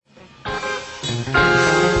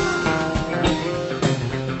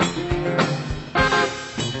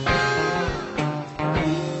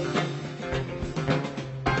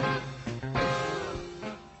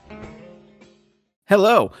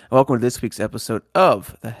Hello, and welcome to this week's episode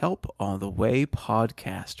of the Help on the Way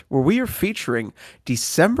podcast, where we are featuring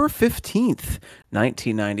December 15th,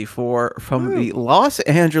 1994, from the Los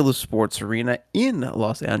Angeles Sports Arena in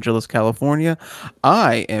Los Angeles, California.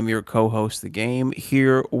 I am your co-host, The Game,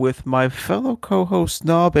 here with my fellow co-host,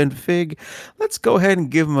 Snob and Fig. Let's go ahead and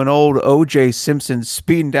give him an old O.J. Simpson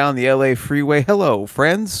speeding down the LA freeway. Hello,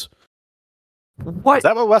 friends. What? Is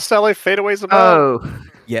that what West LA Fadeaway is about? Oh.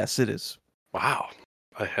 Yes, it is. Wow.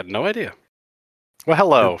 I had no idea. Well,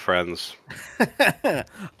 hello, friends. I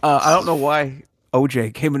don't know why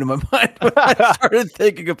OJ came into my mind when I started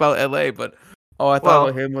thinking about LA, but I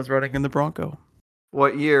thought him was running in the Bronco.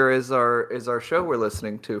 What year is our show we're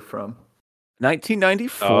listening to from?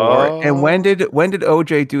 1994. Oh. And when did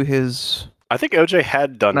OJ do his? I think OJ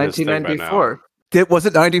had done 1994. Was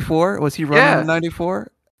it 94? Was he running in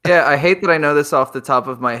 94? Yeah, I hate that I know this off the top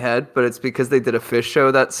of my head, but it's because they did a Fish show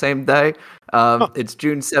that same day. It's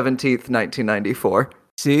June 17th, 1994.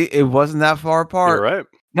 See, it wasn't that far apart. You're right.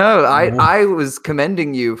 No, I was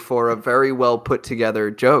commending you for a very well put together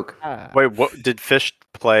joke. Wait, what did Fish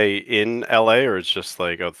play in LA, or it's just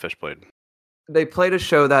like, the Fish played? They played a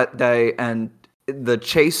show that day, and the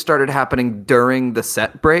chase started happening during the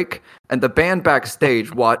set break, and the band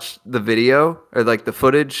backstage watched the video, or like the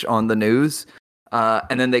footage on the news.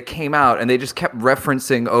 And then they came out and they just kept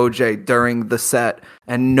referencing OJ during the set,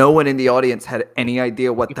 and no one in the audience had any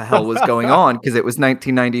idea what the hell was going on because it was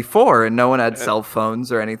 1994 and no one had cell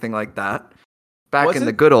phones or anything like that. Back in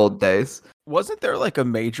the good old days. Wasn't there like a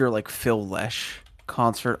major like Phil Lesh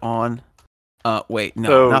concert on? Wait,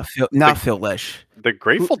 no, not Phil Lesh. The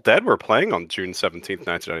Grateful Dead were playing on June 17th,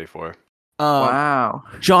 1994. Wow.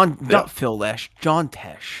 Not Phil Lesh, John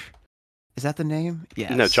Tesh. Is that the name?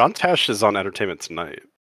 Yes. No, John Tesh is on Entertainment Tonight.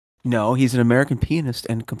 No, he's an American pianist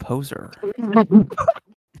and composer.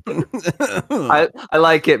 I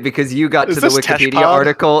like it because you got to the Wikipedia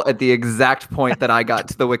article at the exact point that I got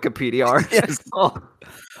to the Wikipedia article.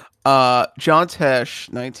 John Tesh,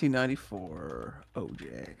 1994,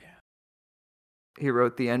 OJ. He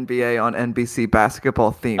wrote the NBA on NBC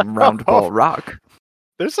basketball theme, Round Ball Rock.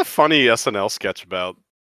 There's a funny SNL sketch about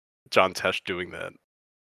John Tesh doing that.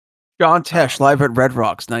 John Tesh, live at Red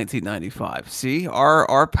Rocks, 1995. See,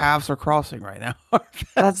 our paths are crossing right now.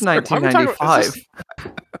 That's 1995.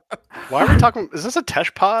 Why are we talking? Is this a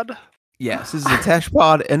Tesh pod? Yes, this is a Tesh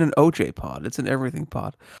pod and an OJ pod. It's an everything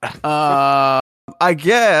pod. I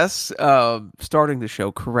guess, starting the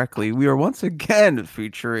show correctly, we are once again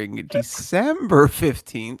featuring December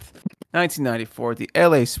 15th, 1994, the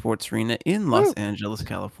LA Sports Arena in Los Angeles,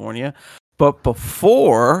 California. But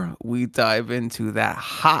before we dive into that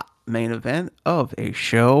hot main event of a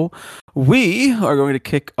show, we are going to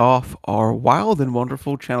kick off our wild and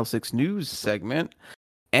wonderful Channel 6 news segment.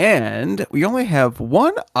 And we only have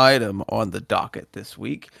one item on the docket this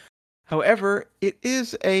week. However, it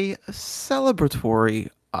is a celebratory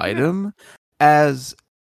item, as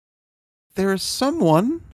there is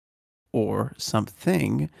someone or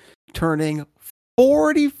something turning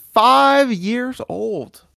 45 years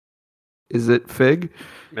old. Is it Fig?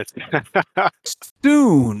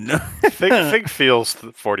 Soon. Fig feels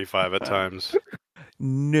 45 at times.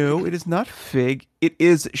 No, it is not Fig. It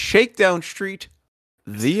is Shakedown Street,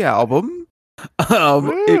 the album.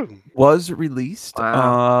 It was released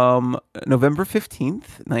November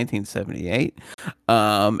 15th, 1978.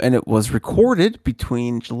 And it was recorded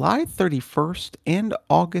between July 31st and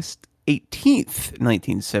August 18th,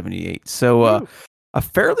 1978. So a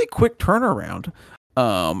fairly quick turnaround.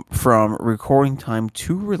 From recording time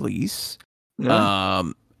to release.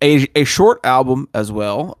 A short album as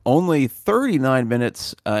well, only 39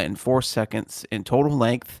 minutes and 4 seconds in total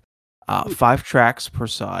length, 5 tracks per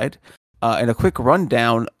side. And a quick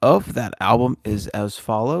rundown of that album is as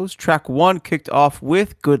follows. Track 1 kicked off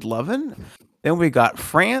with Good Lovin'. Then we got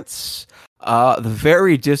France, the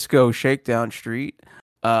very disco Shakedown Street,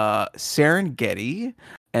 Serengeti,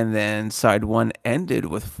 and then side 1 ended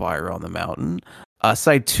with Fire on the Mountain.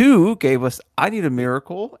 Side 2 gave us I Need a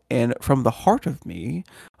Miracle and From the Heart of Me,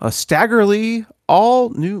 staggerly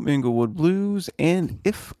all new Minglewood Blues, and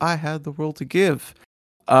If I Had the World to Give.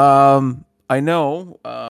 I know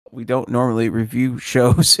we don't normally review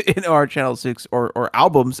shows in our Channel 6 or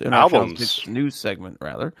albums in our Channel 6 news segment,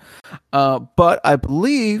 rather. But I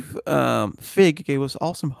believe Fig gave us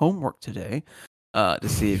all some homework today to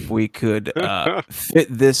see if we could fit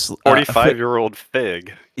this 45-year-old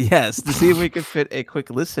Fig. Yes, to see if we could fit a quick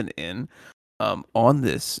listen in on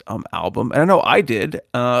this album, and I know I did.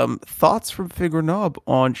 Thoughts from Fig or Knob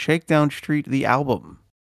on Shakedown Street, the album?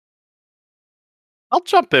 I'll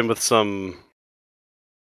jump in with some,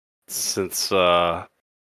 since Knob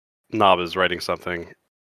is writing something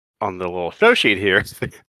on the little show sheet here.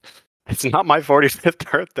 It's not my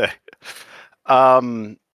 45th birthday.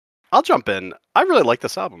 I'll jump in. I really like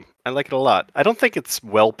this album. I like it a lot. I don't think it's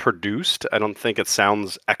well produced. I don't think it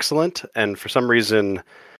sounds excellent. And for some reason,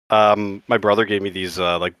 my brother gave me these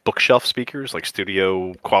like bookshelf speakers, like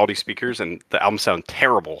studio quality speakers, and the album sounded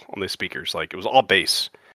terrible on these speakers. Like it was all bass.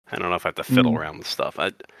 I don't know if I have to fiddle around with stuff.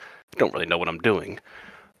 I don't really know what I'm doing.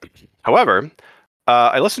 However,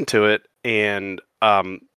 I listened to it, and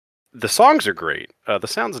the songs are great. The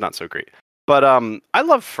sound's not so great. But I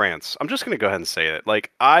love France. I'm just going to go ahead and say it.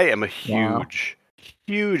 Like, I am a huge,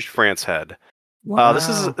 huge France head. Wow.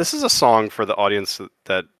 This is a song for the audience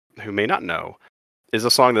that who may not know. Is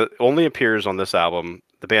a song that only appears on this album.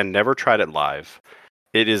 The band never tried it live.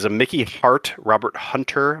 It is a Mickey Hart, Robert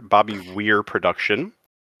Hunter, Bobby Weir production.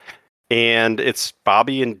 And it's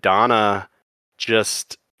Bobby and Donna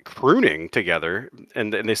just crooning together.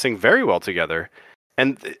 And they sing very well together.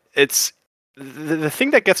 And it's... The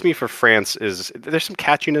thing that gets me for France is there's some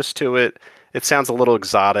catchiness to it. It sounds a little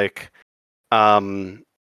exotic. But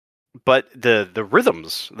the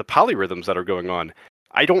rhythms, the polyrhythms that are going on,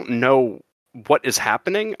 I don't know what is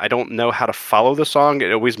happening. I don't know how to follow the song.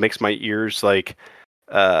 It always makes my ears like,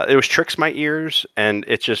 it always tricks my ears, and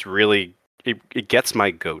it just really, it gets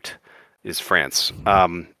my goat, is France.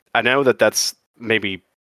 I know that's probably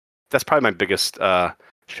my biggest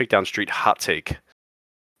Shakedown Street hot take.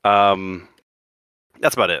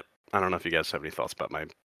 That's about it. I don't know if you guys have any thoughts about my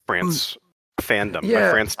France fandom. Yeah, my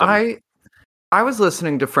France-dom. I was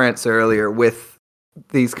listening to France earlier with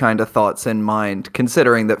these kind of thoughts in mind,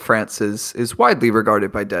 considering that France is widely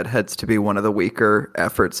regarded by Deadheads to be one of the weaker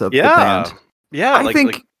efforts of the band. Yeah, I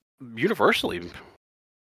think universally.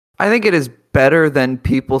 I think it is better than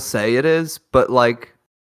people say it is, but like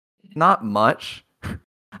not much.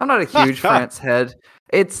 I'm not a huge France head.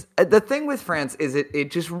 It's the thing with France is it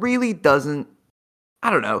just really doesn't. I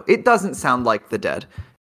don't know. It doesn't sound like the Dead.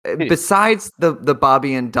 Besides the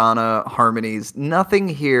Bobby and Donna harmonies, nothing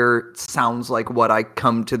here sounds like what I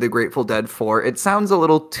come to the Grateful Dead for. It sounds a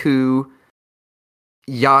little too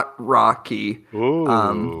yacht rocky.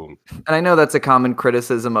 Ooh. And I know that's a common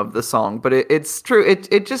criticism of the song, but it's true.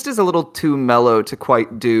 It just is a little too mellow to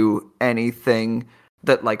quite do anything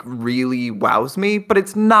that like really wows me, but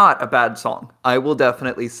it's not a bad song. I will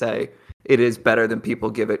definitely say it is better than people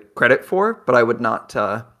give it credit for, but I would not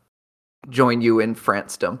join you in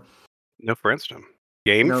France-dom. No France-dom.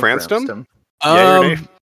 Game No France-dom? Yeah, your name.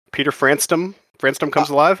 Peter France-dom. France-dom comes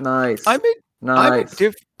alive? Nice. I'm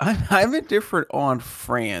indifferent on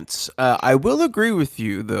France. I will agree with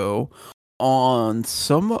you, though, on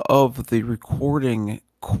some of the recording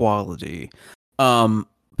quality.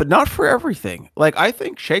 But not for everything. Like, I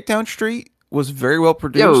think Shakedown Street was very well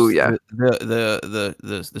produced. Oh, yeah.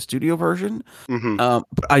 The studio version. Mm-hmm.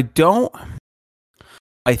 But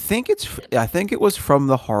I think it was From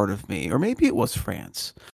the Heart of Me, or maybe it was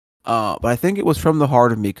France. But I think it was From the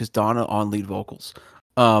Heart of Me because Donna on lead vocals.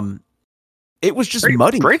 It was just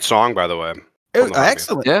muddy. Great song, by the way.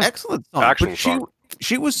 Excellent song. Excellent but song.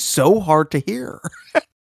 She was so hard to hear.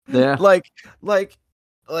 Yeah. Like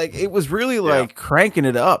it was really like cranking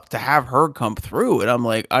it up to have her come through, and I'm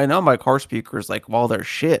like, I know my car speakers, like, while they're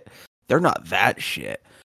shit, they're not that shit.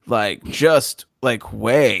 Like, just like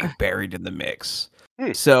way buried in the mix.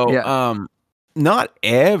 So, not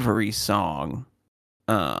every song,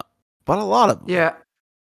 but a lot of them. Yeah.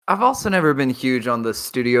 I've also never been huge on the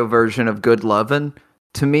studio version of Good Lovin'.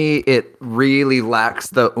 To me, it really lacks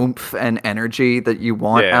the oomph and energy that you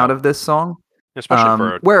want out of this song. Especially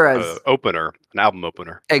for an album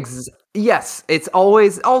opener. Yes, it's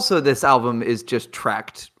always... Also, this album is just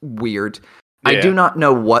tracked weird. Yeah. I do not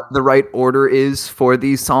know what the right order is for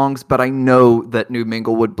these songs, but I know that New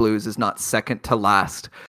Minglewood Blues is not second to last.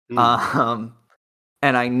 And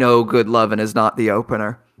I know Good Lovin' is not the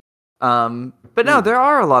opener. But no, there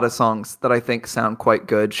are a lot of songs that I think sound quite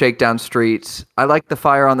good. Shakedown Street. I like the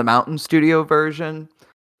Fire on the Mountain studio version.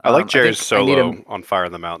 I like Jerry's solo on Fire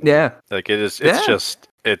on the Mountain. Yeah. Like it just does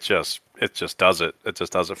it. It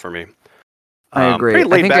just does it for me. I agree.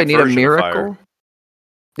 I think I need a miracle.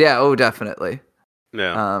 Yeah, oh definitely.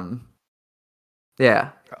 Yeah. Yeah.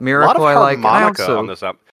 Miracle a lot of I like. harmonica on this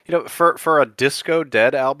album. You know, for a Disco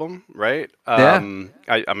Dead album, right? I'm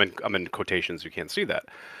in quotations, you can't see that.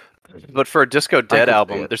 But for a Disco Dead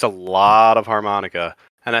album, there's a lot of harmonica.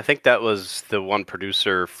 And I think that was the one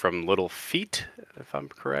producer from Little Feat, if I'm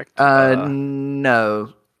correct.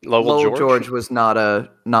 No. Lowell George was not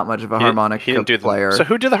much of a harmonica he didn't do player. So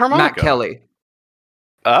who did the harmonica? Matt Kelly.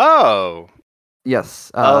 Oh. Yes.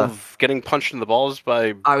 Of getting punched in the balls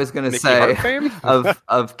by I was going to Mickey say Hart fame?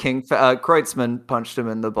 of King Kreutzmann punched him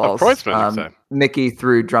in the balls. Kreutzmann, Mickey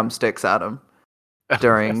threw drumsticks at him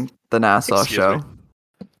during the Nassau show.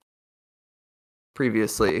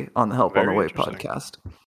 Previously on the Help on the Way podcast.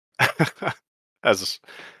 As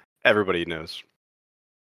everybody knows.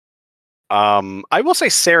 I will say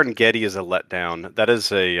Serengeti is a letdown. That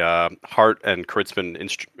is a Hart and Kreutzmann,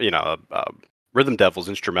 Rhythm Devils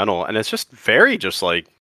instrumental, and it's just very just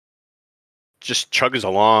chugs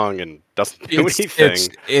along and doesn't do anything.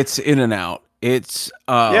 It's in and out. It's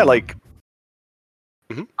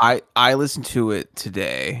Mm-hmm. I listened to it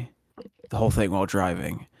today, the whole thing while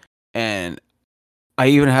driving, and I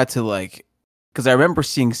even had to because I remember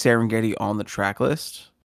seeing Serengeti on the track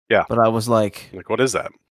list. Yeah, but I was like, what is that?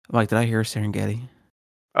 I'm like, did I hear Serengeti?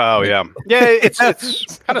 Oh yeah. It's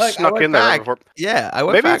kind of snuck in there. Before. Yeah, I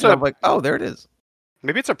went back and I'm like, oh, there it is.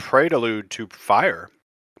 Maybe it's a prelude to Fire.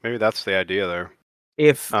 Maybe that's the idea there.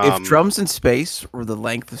 If Drums in Space were the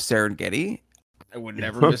length of Serengeti, I would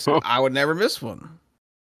never miss. I would never miss one.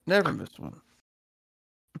 Never miss one.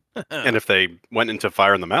 And if they went into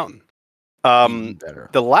Fire in the Mountain, better.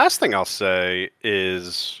 The last thing I'll say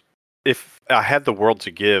is, if I had the world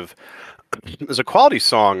to give, is a quality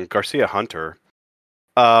song, Garcia Hunter.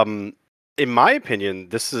 In my opinion,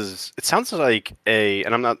 it sounds like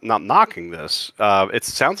and I'm not knocking this. It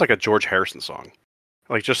sounds like a George Harrison song.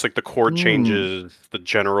 Just the chord changes, the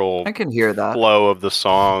general I can hear that flow of the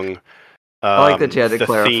song. I like that you had to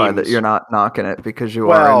clarify themes. That you're not knocking it because you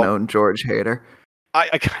are a known George hater.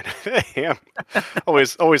 I kind of am.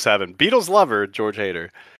 always have been. Beatles lover, George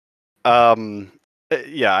hater.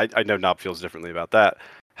 Yeah, I know Knob feels differently about that.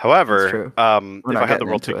 However, if I had the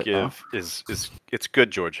world to give, it's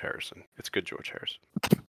good George Harrison. It's good George Harrison.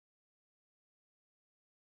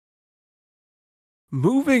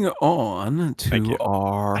 Moving on to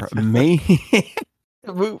our main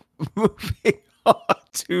moving on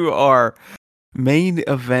to our main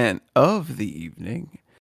event of the evening.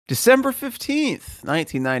 December 15th,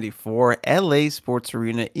 1994, LA Sports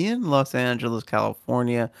Arena in Los Angeles,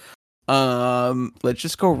 California. Let's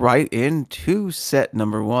just go right into set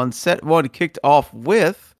number one. Set one kicked off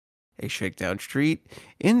with a Shakedown Street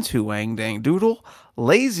into Wang Dang Doodle,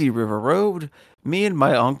 Lazy River Road, Me and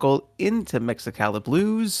My Uncle into Mexicali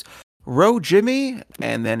Blues, Row Jimmy,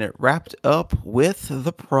 and then it wrapped up with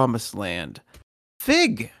The Promised Land.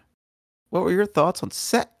 Fig, what were your thoughts on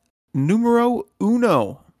set numero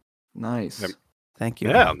uno? Nice. Thank you.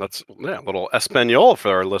 Yeah, that's a little Espanol for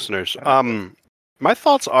our listeners. My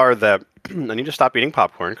thoughts are that I need to stop eating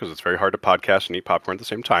popcorn because it's very hard to podcast and eat popcorn at the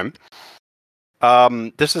same time.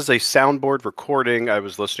 This is a soundboard recording. I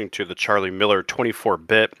was listening to the Charlie Miller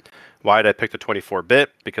 24-bit. Why did I pick the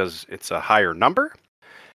 24-bit? Because it's a higher number.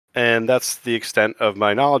 And that's the extent of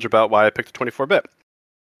my knowledge about why I picked the 24-bit.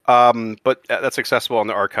 But that's accessible on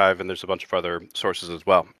the archive, and there's a bunch of other sources as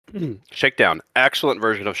well. Shakedown. Excellent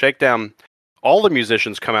version of Shakedown. All the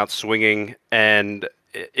musicians come out swinging, and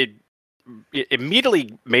it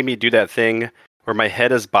immediately made me do that thing where my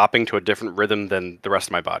head is bopping to a different rhythm than the rest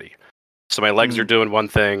of my body. So my legs are doing one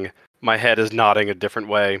thing, my head is nodding a different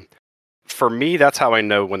way. For me, that's how I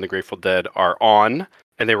know when the Grateful Dead are on,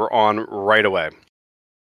 and they were on right away.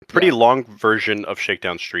 Pretty long version of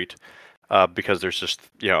Shakedown Street, because there's just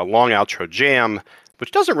a long outro jam,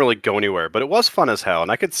 which doesn't really go anywhere, but it was fun as hell,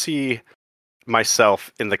 and I could see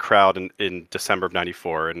myself in the crowd in December of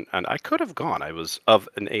 94, and I could have gone. I was of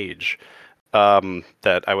an age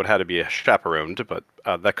that I would have to be chaperoned, but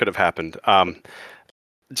that could have happened.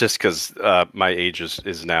 Just because my age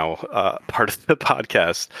is now part of the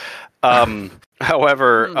podcast.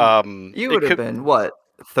 However, you would have been what,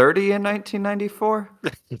 30 in 1994?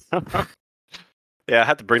 Yeah, I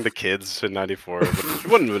had to bring the kids in 94. It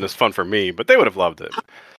wouldn't have been as fun for me, but they would have loved it.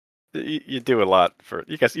 You do a lot for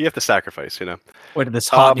you guys. You have to sacrifice, Went to this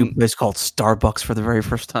hot new place called Starbucks for the very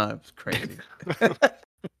first time. It's crazy.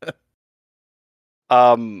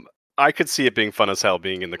 I could see it being fun as hell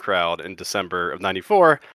being in the crowd in December of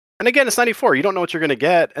 94. And again, it's 94. You don't know what you're going to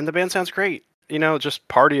get, and the band sounds great. Just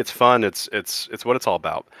party. It's fun. It's what it's all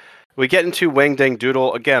about. We get into Wang Dang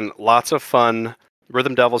Doodle. Again, lots of fun.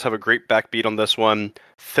 Rhythm Devils have a great backbeat on this one.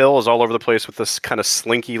 Phil is all over the place with this kind of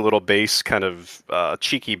slinky little bass, kind of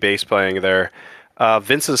cheeky bass playing there.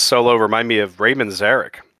 Vince's solo remind me of Raymond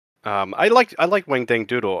Zarek. I like Wang Dang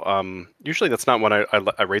Doodle. Usually that's not when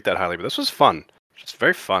I rate that highly, but this was fun. Just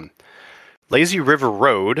very fun. Lazy River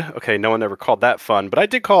Road. Okay, no one ever called that fun, but I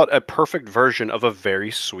did call it a perfect version of a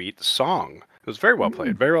very sweet song. It was very well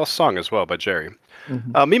played, very well sung as well by Jerry.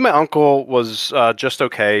 Mm-hmm. Me and my uncle was just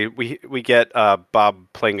okay. We get Bob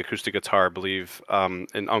playing acoustic guitar, I believe,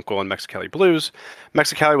 in Uncle and Mexicali Blues.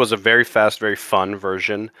 Mexicali was a very fast, very fun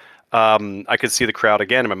version. I could see the crowd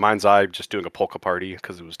again in my mind's eye just doing a polka party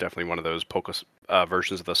because it was definitely one of those polka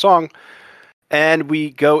versions of the song. And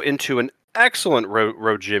we go into an excellent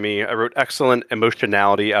wrote Jimmy. I wrote excellent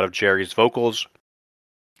emotionality out of Jerry's vocals.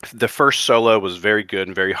 The first solo was very good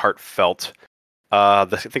and very heartfelt. I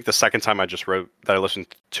think the second time I listened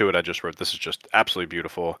to it, I just wrote, this is just absolutely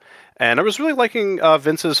beautiful. And I was really liking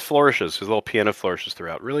Vince's flourishes, his little piano flourishes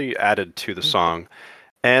throughout, really added to the song.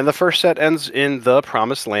 And the first set ends in The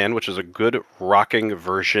Promised Land, which is a good rocking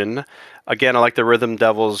version. Again, I like the Rhythm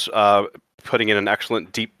Devils putting in an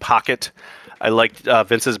excellent deep pocket. I liked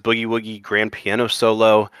Vince's Boogie Woogie grand piano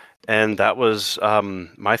solo. And that was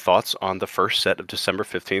my thoughts on the first set of December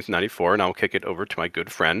 15th, 94. And I'll kick it over to my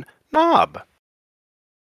good friend, Knob.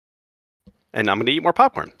 And I'm going to eat more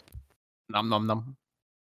popcorn. Nom nom nom.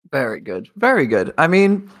 Very good. Very good. I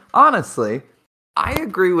mean, honestly, I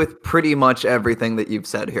agree with pretty much everything that you've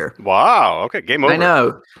said here. Wow. Okay, game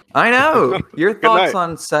over. I know. Your thoughts night.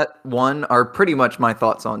 on set one are pretty much my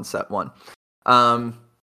thoughts on set one.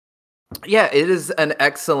 Yeah, it is an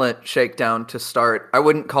excellent shakedown to start. I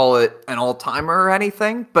wouldn't call it an all-timer or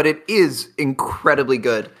anything, but it is incredibly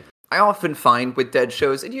good. I often find with Dead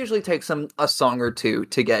shows, it usually takes them a song or two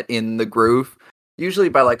to get in the groove. Usually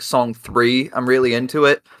by like song 3, I'm really into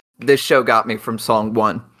it. This show got me from song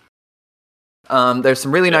 1. There's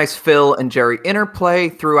some really nice Phil and Jerry interplay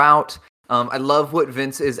throughout. I love what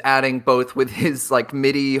Vince is adding both with his like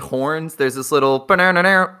MIDI horns. There's this little part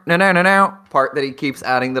that he keeps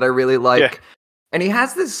adding that I really like. Yeah. And he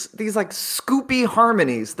has these like scoopy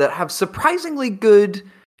harmonies that have surprisingly good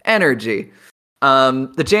energy.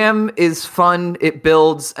 The jam is fun, it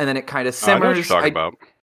builds, and then it kind of simmers. I know what you're talking about.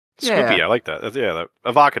 Scoopy, yeah. I like that. Yeah,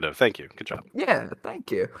 evocative. Thank you. Good job. Yeah, thank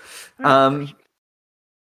you.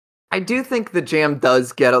 I do think the jam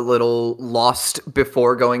does get a little lost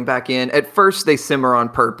before going back in. At first, they simmer on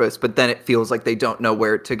purpose, but then it feels like they don't know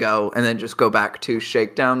where to go, and then just go back to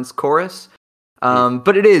Shakedown's chorus.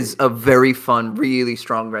 But it is a very fun, really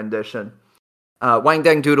strong rendition. Wang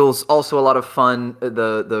Dang Doodle's also a lot of fun.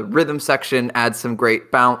 The rhythm section adds some great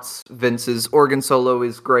bounce. Vince's organ solo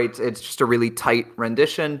is great. It's just a really tight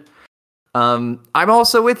rendition. I'm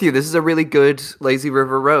also with you. This is a really good Lazy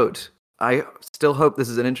River Road. I still hope this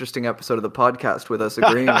is an interesting episode of the podcast with us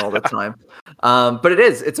agreeing all the time. But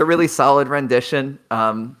it's a really solid rendition.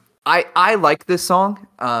 I like this song,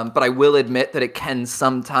 but I will admit that it can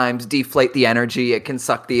sometimes deflate the energy. It can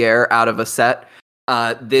suck the air out of a set.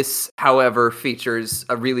 This, however, features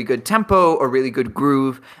a really good tempo, a really good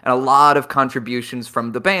groove, and a lot of contributions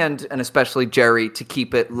from the band, and especially Jerry, to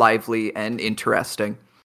keep it lively and interesting.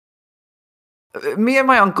 Me and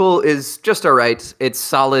My Uncle is just alright. It's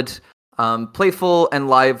solid, playful and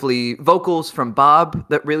lively vocals from Bob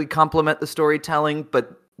that really complement the storytelling,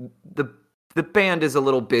 but the band is a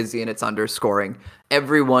little busy in its underscoring.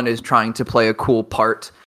 Everyone is trying to play a cool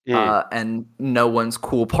part. And no one's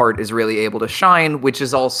cool part is really able to shine, which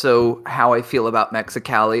is also how I feel about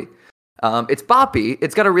Mexicali. It's boppy,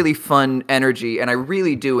 it's got a really fun energy, and I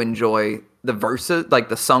really do enjoy the verses, like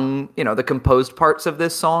the sung, the composed parts of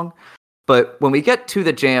this song. But when we get to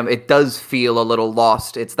the jam, it does feel a little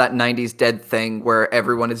lost. It's that 90s Dead thing where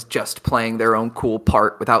everyone is just playing their own cool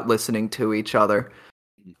part without listening to each other.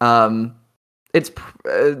 It's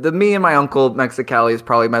the Me and My Uncle Mexicali is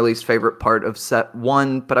probably my least favorite part of set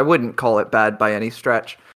 1, but I wouldn't call it bad by any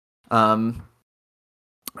stretch. Road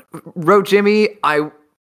Jimmy, I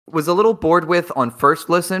was a little bored with on first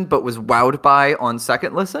listen, but was wowed by on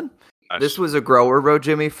second listen. Nice. This was a grower Road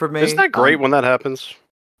Jimmy for me. Isn't that great when that happens?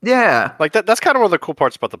 Yeah. Like that's kind of one of the cool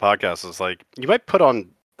parts about the podcast is like you might put on,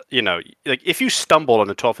 like if you stumbled on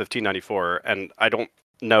the 12/15/94, and I don't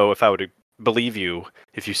know if I would believe you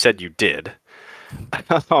if you said you did.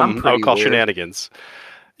 I would call shenanigans.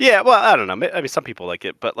 Yeah, well, I don't know. I mean, some people like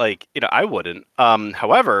it, but I wouldn't.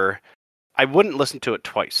 However, I wouldn't listen to it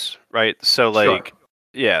twice, right? So Sure.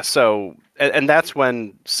 Yeah. So, and that's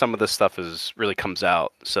when some of this stuff really comes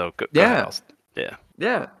out. So go ahead. Yeah.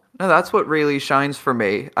 No, that's what really shines for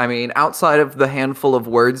me. I mean, outside of the handful of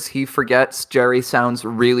words he forgets, Jerry sounds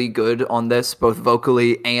really good on this, both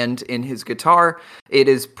vocally and in his guitar. It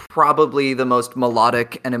is probably the most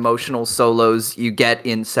melodic and emotional solos you get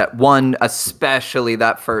in set 1, especially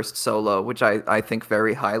that first solo, which I think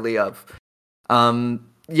very highly of. It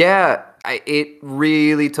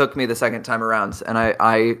really took me the second time around, and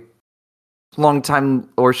I long-time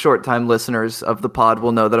or short-time listeners of the pod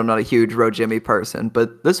will know that I'm not a huge Ro Jimmy person,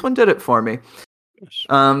 but this one did it for me.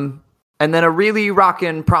 And then a really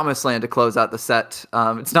rockin' Promised Land to close out the set.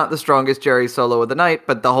 It's not the strongest Jerry solo of the night,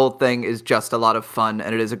 but the whole thing is just a lot of fun,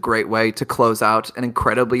 and it is a great way to close out an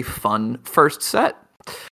incredibly fun first set.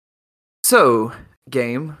 So,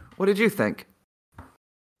 game, what did you think?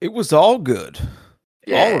 It was all good.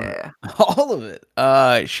 Yeah. All of it.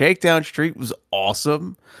 Shakedown Street was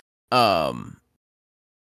awesome. I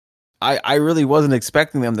really wasn't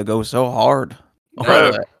expecting them to go so hard.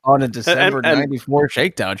 On a December 94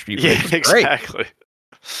 Shakedown Street. Yeah, exactly.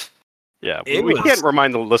 Yeah, we can't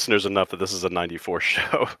remind the listeners enough that this is a 94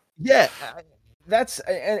 show. Yeah, that's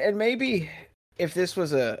and maybe if this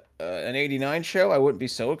was an 89 show, I wouldn't be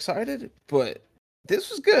so excited, but this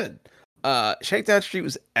was good. Shakedown Street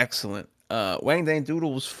was excellent. Wang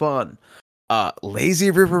Doodle was fun.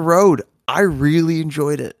 Lazy River Road, I really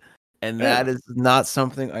enjoyed it. And that is not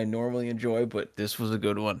something I normally enjoy, but this was a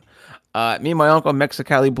good one. Me and my uncle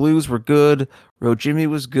Mexicali Blues were good. Ro Jimmy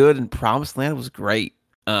was good, and Promised Land was great.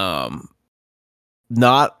 Not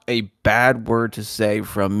a bad word to say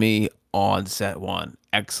from me on set one.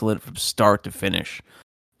 Excellent from start to finish.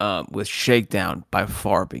 With Shakedown by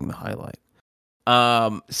far being the highlight.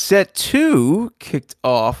 Set two kicked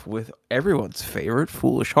off with everyone's favorite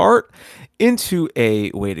Foolish Heart into a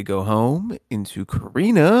Way to Go Home, into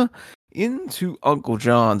Corrina, into Uncle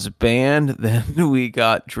John's band. Then we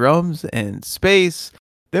got Drums and Space.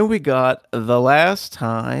 Then we got The Last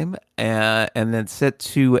Time, and then set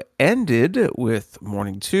two ended with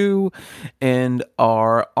Morning 2, and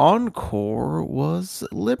our encore was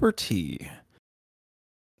Liberty.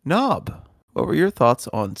 Knob, what were your thoughts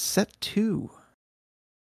on set two?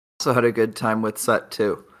 Also had a good time with set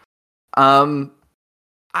two. Okay,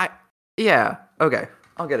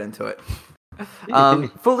 I'll get into it.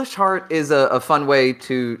 Foolish Heart is a fun way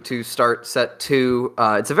to start set two.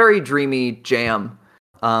 It's a very dreamy jam.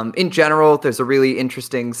 In general, there's a really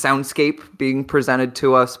interesting soundscape being presented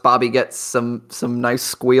to us. Bobby gets some nice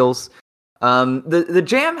squeals. The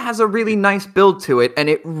jam has a really nice build to it, and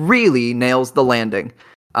it really nails the landing.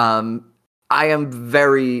 I am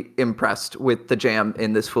very impressed with the jam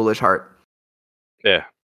in this Foolish Heart. Yeah.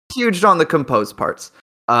 Huge on the composed parts.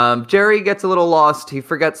 Jerry gets a little lost. He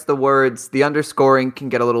forgets the words. The underscoring can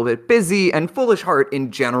get a little bit busy. And Foolish Heart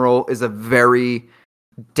in general is a very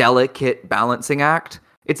delicate balancing act.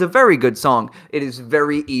 It's a very good song. It is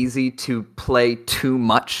very easy to play too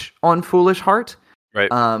much on Foolish Heart.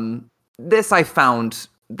 Right. This I found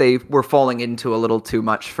they were falling into a little too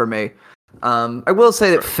much for me. I will say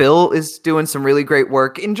that Phil is doing some really great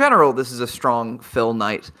work. In general, this is a strong Phil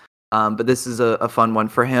night, but this is a fun one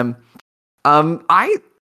for him. I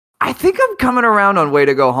think I'm coming around on Way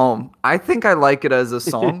to Go Home. I think I like it as a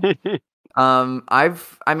song.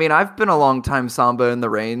 I've been a long time Samba in the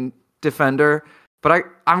Rain defender, but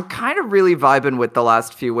I'm kind of really vibing with the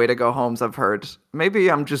last few Way to Go Homes I've heard. Maybe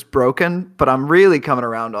I'm just broken, but I'm really coming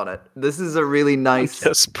around on it. This is a really nice.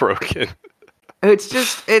 Just broken.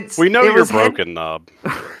 It's. We know you're broken, Knob.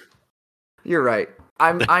 You're right.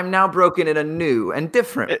 I'm now broken in a new and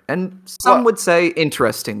different, and some would say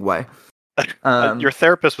interesting way. Your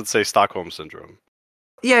therapist would say Stockholm Syndrome.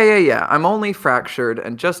 Yeah. I'm only fractured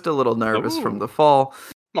and just a little nervous from the fall.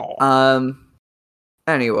 Aww.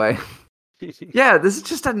 Anyway. Yeah, this is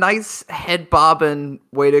just a nice head bobbing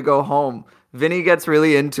Way to Go Home. Vinny gets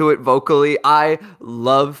really into it vocally. I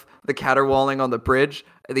love the caterwauling on the bridge.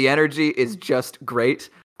 The energy is just great.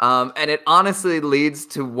 And it honestly leads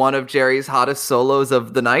to one of Jerry's hottest solos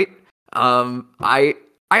of the night.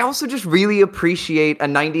 I also just really appreciate a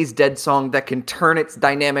 90s dead song that can turn its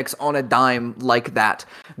dynamics on a dime like that.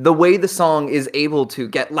 The way the song is able to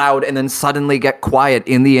get loud and then suddenly get quiet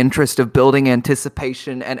in the interest of building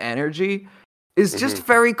anticipation and energy is just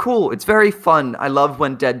very cool. It's very fun. I love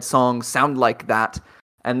when dead songs sound like that.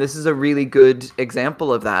 And this is a really good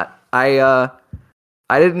example of that. I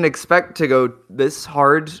didn't expect to go this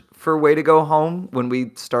hard for Way to Go Home when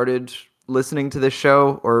we started listening to this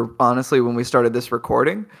show, or honestly, when we started this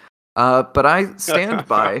recording. But I stand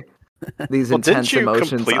by these intense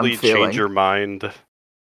emotions I'm feeling. Didn't you completely change your mind?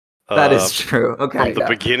 That is true. Okay. From the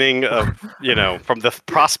beginning of, from the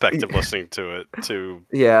prospect of listening to it to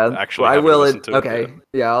actually I will. Listen to okay. it.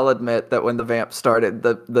 Yeah, I'll admit that when the vamp started,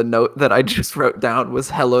 the note that I just wrote down was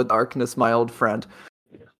 "Hello, darkness, my old friend."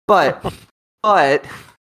 But that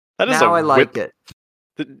is now I like it.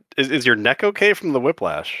 Is your neck okay from the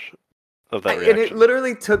whiplash of that reaction? And it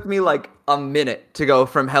literally took me like a minute to go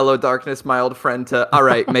from "Hello, darkness, my old friend" to "All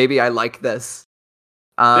right, maybe I like this."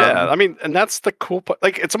 Yeah, I mean, and that's the cool part.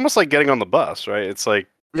 Like, it's almost like getting on the bus, right? It's like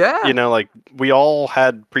Yeah. You know, like we all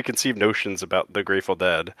had preconceived notions about the Grateful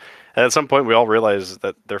Dead. And at some point we all realized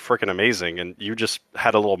that they're freaking amazing, and you just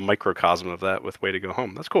had a little microcosm of that with Way to Go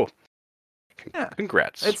Home. That's cool. Yeah.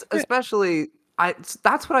 Congrats. It's especially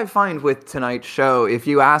that's what I find with tonight's show. If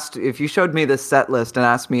you showed me this set list and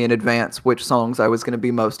asked me in advance which songs I was going to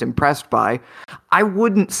be most impressed by, I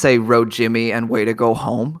wouldn't say Road Jimmy and Way to Go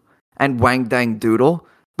Home and Wang Dang Doodle.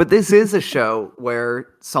 But this is a show where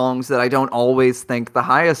songs that I don't always think the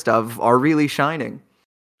highest of are really shining.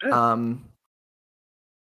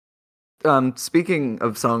 Speaking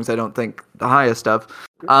of songs I don't think the highest of,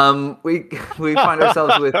 we find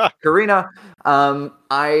ourselves with Corrina.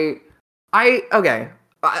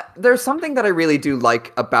 There's something that I really do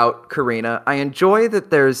like about Corrina. I enjoy that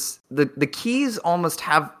there's the keys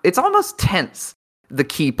it's almost tense, the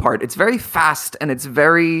key part. It's very fast and it's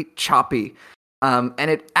very choppy. And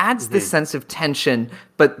it adds this sense of tension,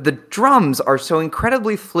 but the drums are so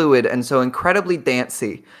incredibly fluid and so incredibly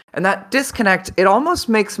dancey. And that disconnect, it almost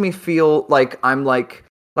makes me feel like I'm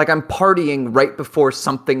partying right before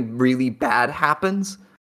something really bad happens.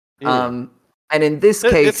 And in this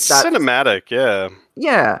case, it's cinematic, yeah.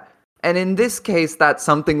 Yeah. And in this case, that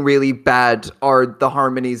something really bad are the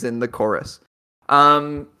harmonies in the chorus.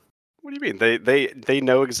 What do you mean? They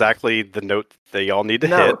know exactly the note they all need to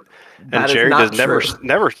hit. And Jerry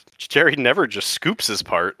Jerry never just scoops his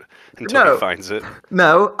part until he finds it.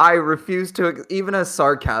 No, I refuse to, even as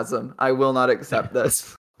sarcasm, I will not accept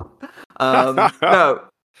this. No.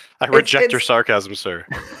 I reject your sarcasm, sir.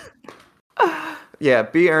 Yeah,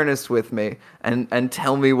 be earnest with me and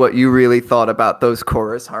tell me what you really thought about those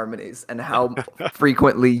chorus harmonies and how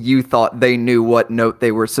frequently you thought they knew what note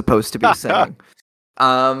they were supposed to be singing.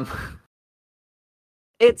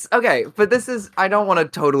 It's okay, but I don't want to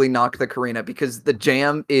totally knock the Corrina because the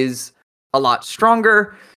jam is a lot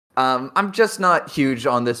stronger. I'm just not huge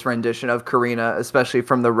on this rendition of Corrina, especially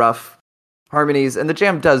from the rough harmonies, and the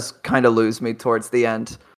jam does kind of lose me towards the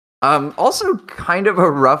end. Also kind of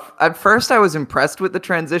a rough, at first I was impressed with the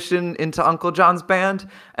transition into Uncle John's band,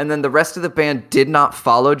 and then the rest of the band did not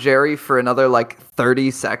follow Jerry for another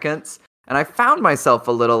 30 seconds, and I found myself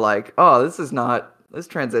a little oh, this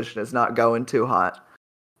transition is not going too hot.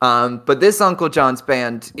 But this Uncle John's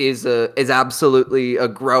band is absolutely a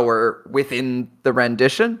grower within the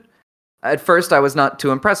rendition. At first, I was not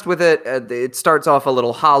too impressed with it. It starts off a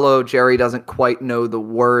little hollow. Jerry doesn't quite know the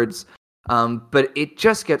words, but it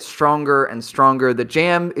just gets stronger and stronger. The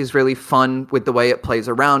jam is really fun with the way it plays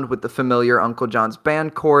around with the familiar Uncle John's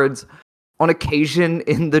band chords. On occasion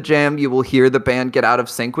in the jam, you will hear the band get out of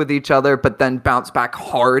sync with each other, but then bounce back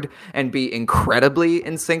hard and be incredibly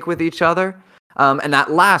in sync with each other. And that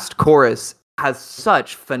last chorus has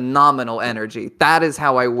such phenomenal energy. That is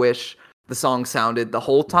how I wish the song sounded the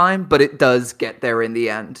whole time, but it does get there in the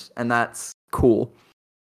end, and that's cool.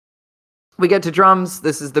 We get to drums.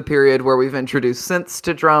 This is the period where we've introduced synths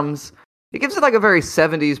to drums. It gives it a very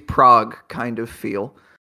 70s prog kind of feel.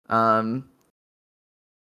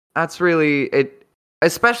 That's really it,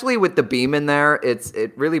 especially with the beam in there.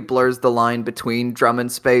 It really blurs the line between drum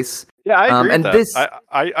and space. Yeah, I agree and with that.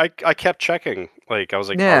 I kept checking. I was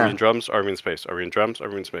like, are we in drums? Are we in space? Are we in drums? Are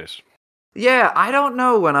we in space? Yeah, I don't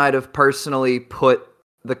know when I'd have personally put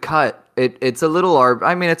the cut. It's a little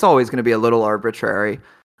it's always going to be a little arbitrary.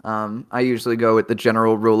 I usually go with the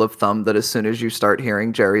general rule of thumb that as soon as you start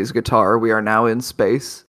hearing Jerry's guitar, we are now in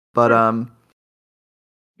space. But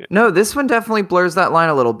no, this one definitely blurs that line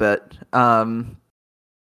a little bit.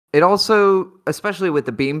 It also, especially with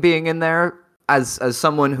the beam being in there, as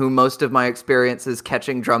someone who most of my experiences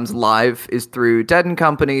catching drums live is through Dead &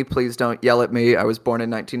 Company, please don't yell at me, I was born in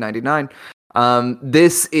 1999.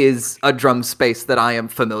 This is a drum space that I am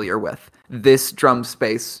familiar with. This drum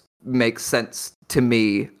space makes sense to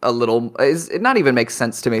me a little, it not even makes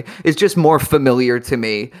sense to me, it's just more familiar to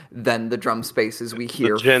me than the drum spaces we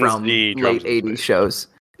hear from late 80s shows.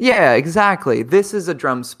 Yeah, exactly. This is a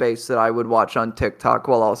drum space that I would watch on TikTok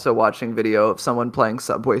while also watching video of someone playing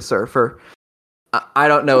Subway Surfer. I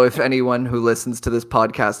don't know if anyone who listens to this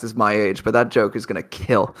podcast is my age, but that joke is going to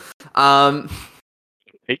kill.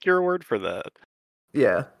 Take your word for that.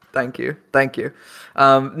 Yeah, thank you.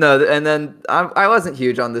 No, and then I wasn't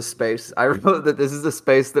huge on this space. I wrote that this is a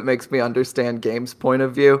space that makes me understand game's point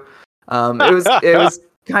of view. It was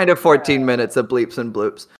kind of 14 minutes of bleeps and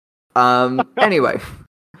bloops. Anyway.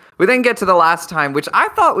 We then get to the last time, which I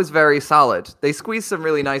thought was very solid. They squeeze some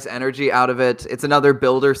really nice energy out of it. It's another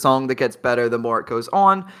builder song that gets better the more it goes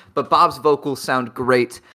on, but Bob's vocals sound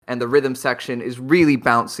great, and the rhythm section is really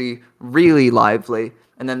bouncy, really lively,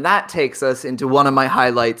 And then that takes us into one of my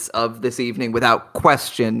highlights of this evening, without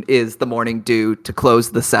question, is The Morning Dew to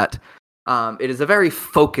close the set. It is a very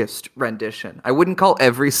focused rendition. I wouldn't call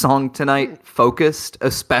every song tonight focused,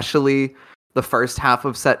 especially the first half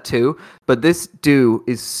of set 2, but this Dew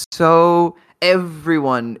is so...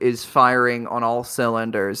 Everyone is firing on all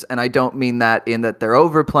cylinders, and I don't mean that in that they're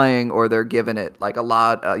overplaying or they're giving it like a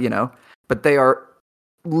lot, but they are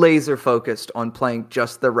laser focused on playing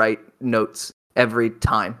just the right notes every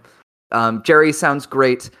time. Jerry sounds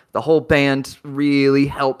great. The whole band really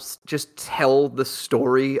helps just tell the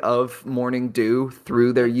story of Morning Dew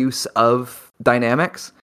through their use of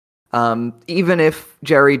dynamics. Even if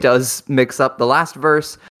Jerry does mix up the last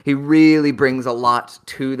verse, he really brings a lot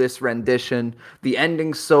to this rendition. The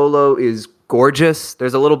ending solo is gorgeous.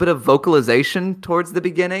 There's a little bit of vocalization towards the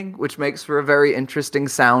beginning, which makes for a very interesting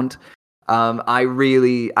sound. I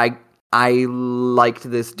liked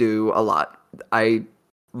this Dew a lot. I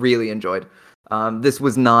really enjoyed. This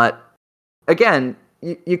was not... Again,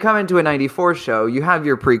 you come into a 94 show, you have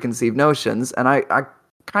your preconceived notions, and I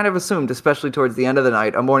kind of assumed, especially towards the end of the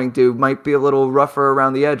night, a Morning Dew might be a little rougher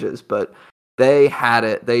around the edges, but they had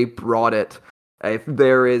it. They brought it. If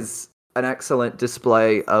there is an excellent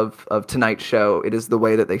display of tonight's show, it is the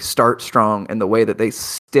way that they start strong and the way that they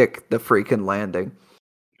stick the freaking landing.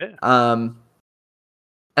 Yeah.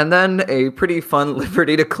 And then a pretty fun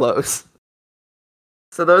Liberty to close.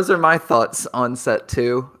 So those are my thoughts on set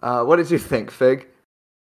 2. What did you think, Fig?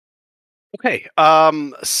 Okay,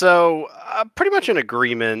 so pretty much in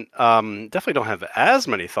agreement. Definitely don't have as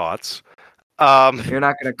many thoughts. You're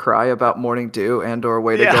not going to cry about Morning Dew and or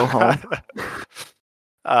Way to Go Home?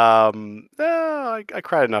 No, I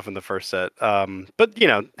cried enough in the first set. But,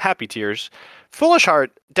 happy tears. Foolish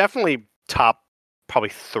Heart, definitely top probably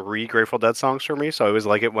 3 Grateful Dead songs for me, so I always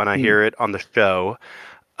like it when I hear it on the show.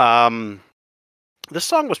 This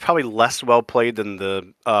song was probably less well played than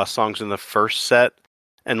the songs in the first set,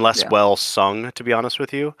 and less well sung, to be honest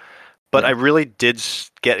with you. But I really did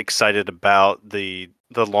get excited about the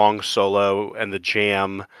long solo and the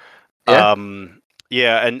jam. And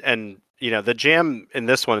the jam in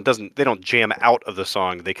this one, they don't jam out of the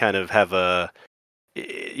song. They kind of have a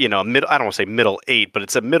middle, I don't want to say middle 8, but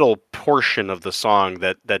it's a middle portion of the song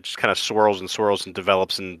that just kind of swirls and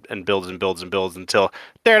develops and builds until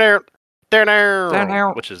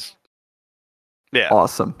which is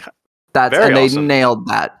awesome. They awesome. Nailed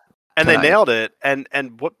that. And tonight. They nailed it. And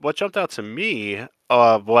what jumped out to me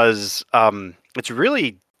was it's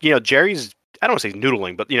really, Jerry's, I don't want to say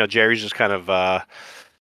noodling, but Jerry's just kind of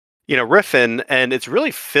riffing, and it's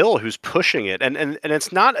really Phil who's pushing it. And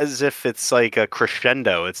it's not as if it's like a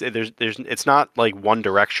crescendo. It's not like one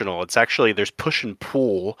directional. It's actually there's push and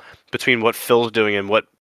pull between what Phil's doing and what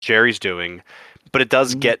Jerry's doing. But it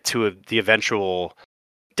does get to the eventual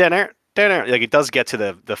like it does get to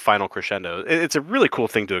the final crescendo. It's a really cool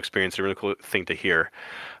thing to experience, a really cool thing to hear.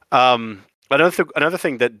 Another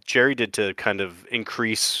thing that Jerry did to kind of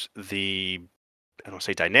increase the, I don't want to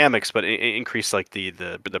say dynamics, but increase like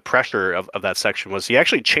the pressure of that section was he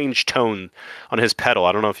actually changed tone on his pedal.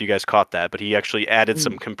 I don't know if you guys caught that, but he actually added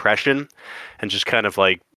some compression and just kind of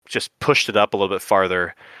like just pushed it up a little bit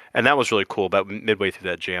farther. And that was really cool. About midway through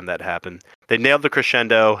that jam, that happened. They nailed the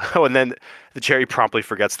crescendo, and then Jerry promptly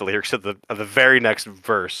forgets the lyrics of the very next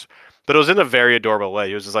verse. But it was in a very adorable way.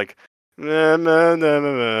 He was just like, nah, nah, nah,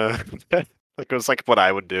 nah, nah. Like it was like what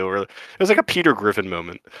I would do. Or it was like a Peter Griffin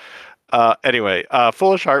moment. Anyway,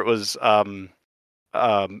 Foolish Heart was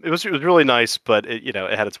it was really nice, but it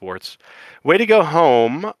had its warts. Way to Go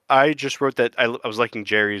Home. I just wrote that I was liking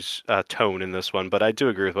Jerry's tone in this one, but I do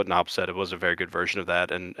agree with what Knob said. It was a very good version of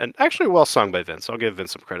that, and actually well sung by Vince. I'll give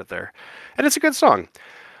Vince some credit there, and it's a good song.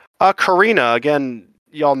 Corrina, again,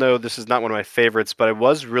 y'all know this is not one of my favorites, but I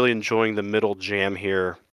was really enjoying the middle jam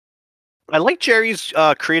here. I like Jerry's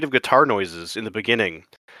creative guitar noises in the beginning.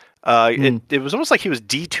 It was almost like he was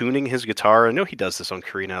detuning his guitar. I know he does this on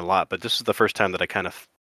Corrina a lot, but this is the first time that I kind of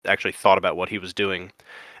actually thought about what he was doing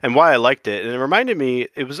and why I liked it. And it reminded me,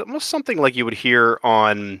 it was almost something like you would hear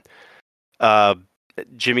on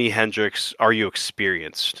Jimi Hendrix, Are You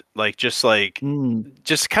Experienced? Just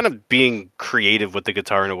kind of being creative with the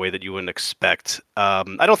guitar in a way that you wouldn't expect.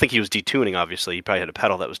 I don't think he was detuning, obviously. He probably had a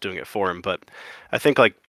pedal that was doing it for him, but I think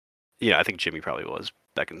I think Jimmy probably was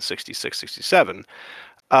back in 66, 67.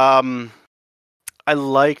 I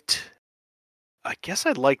liked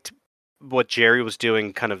what Jerry was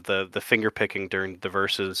doing, kind of the finger picking during the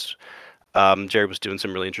verses. Jerry was doing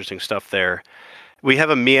some really interesting stuff there. We have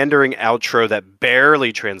a meandering outro that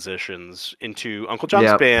barely transitions into Uncle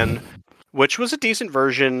John's Band, which was a decent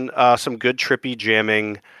version, some good trippy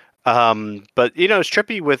jamming. But it's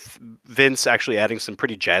trippy with Vince actually adding some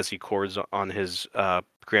pretty jazzy chords on his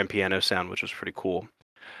grand piano sound, which was pretty cool.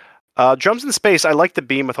 Drums in Space, I liked the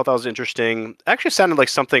beam. I thought that was interesting. Actually sounded like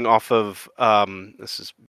something off of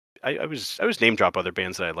I was name drop other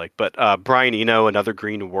bands that I like, but Brian Eno, Another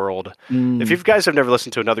Green World. If you guys have never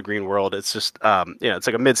listened to Another Green World, it's just it's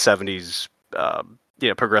like a mid-70s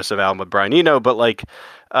progressive album with Brian Eno, but like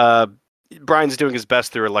Brian's doing his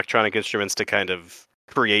best through electronic instruments to kind of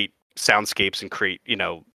create soundscapes and create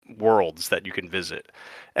worlds that you can visit,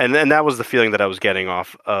 and then that was the feeling that I was getting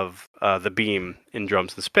off of the beam in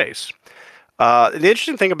Drums in Space. The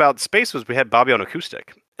interesting thing about Space was we had Bobby on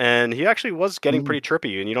acoustic, and he actually was getting pretty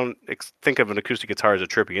trippy, and you don't think of an acoustic guitar as a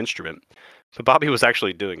trippy instrument, but Bobby was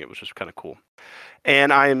actually doing it, which was kind of cool.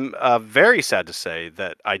 And I'm very sad to say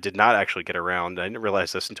that I did not actually get around, I didn't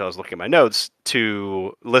realize this until I was looking at my notes,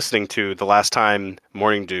 to listening to The Last Time,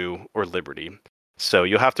 Morning Dew, or Liberty. So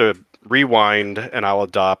you'll have to rewind, and I'll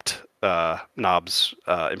adopt Knob's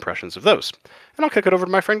impressions of those. And I'll kick it over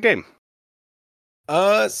to my friend Game.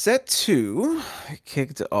 Set 2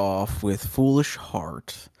 kicked off with Foolish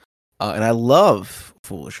Heart. And I love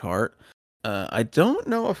Foolish Heart. I don't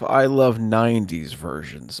know if I love 90s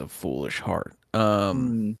versions of Foolish Heart.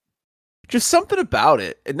 Just something about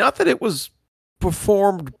it. And not that it was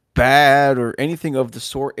performed bad or anything of the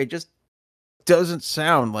sort. It just doesn't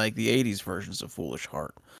sound like the 80s versions of Foolish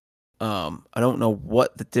Heart. I don't know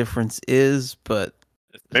what the difference is, but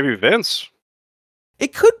maybe Vince.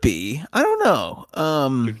 It could be. I don't know.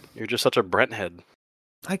 You're just such a Brent head.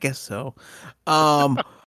 I guess so.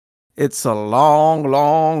 It's a long,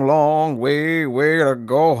 long, long way to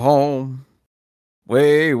go home.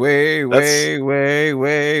 Way to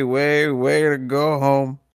go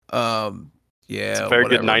home. Yeah. It's a very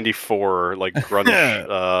good 94 like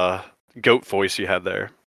grunge goat voice you had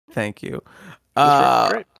there. Thank you.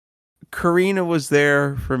 Great. Corrina was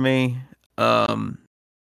there for me. Uncle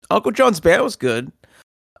John's band was good.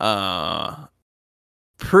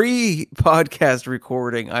 Pre-podcast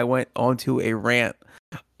recording, I went onto a rant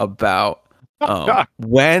about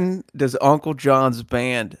when does Uncle John's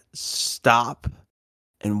band stop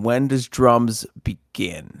and when does drums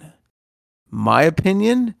begin. My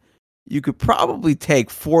opinion, you could probably take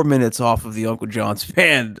 4 minutes off of the Uncle John's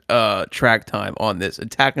band track time on this,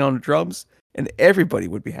 attacking on the drums, and everybody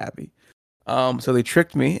would be happy. So they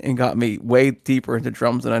tricked me and got me way deeper into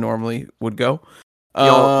drums than I normally would go.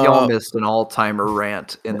 Y'all missed an all-timer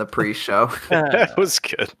rant in the pre-show. That was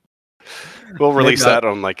good. We'll release that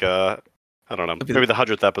on like I don't know, maybe the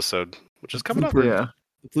 100th episode, which is coming up. Yeah,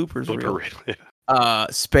 the bloopers reel. Yeah.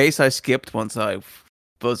 Space I skipped once I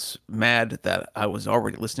was mad that I was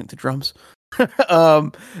already listening to drums.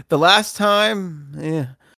 The last time,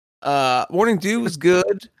 Morning Dew was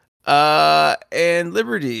good. And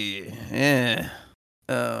Liberty,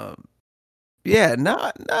 not.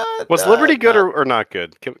 Was Liberty good or not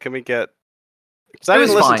good? Can we get? Because I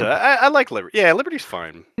didn't listen to it. I like Liberty. Yeah, Liberty's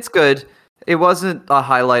fine. It's good. It wasn't a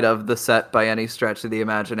highlight of the set by any stretch of the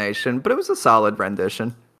imagination, but it was a solid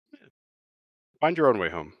rendition. Find your own way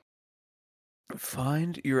home.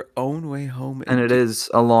 Find your own way home, and it is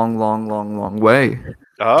a long, long, long, long way to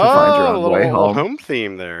find your own way home. Home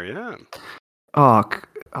theme there, yeah. Oh,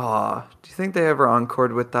 do you think they ever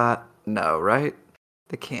encored with that? No, right?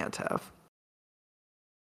 They can't have.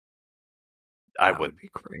 That would be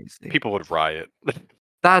crazy. People would riot.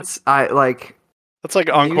 That's like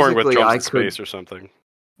encoring with Drums in Space or something.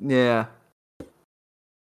 Yeah.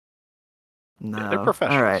 No. Yeah, they're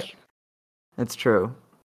professionals. All right. It's true.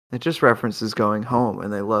 It just references going home,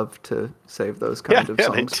 and they love to save those kinds of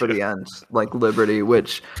songs for the end, like Liberty,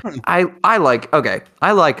 which I like. Okay,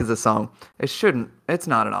 I like as a song. It's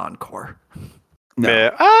not an encore.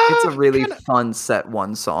 No, it's a really fun set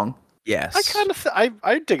one song. Yes, I kind of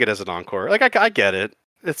I dig it as an encore. Like I get it.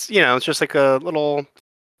 It's it's just like a little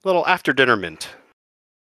after dinner mint.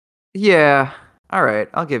 Yeah. All right,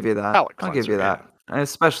 I'll give you that. I'll give you that.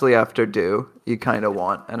 Especially after Dew, you kind of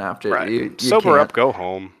want, and after you sober up, go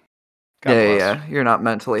home. God bless. Yeah. You're not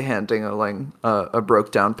mentally handling a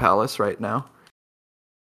broke down palace right now.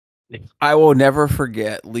 I will never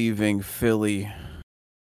forget leaving Philly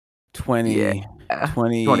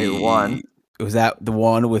 21. Was that the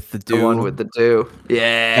one with the Dew? The one with the Dew.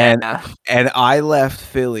 Yeah. And I left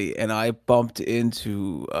Philly and I bumped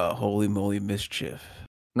into Holy Moly Mischief.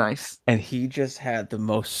 Nice. And he just had the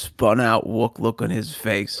most spun out look on his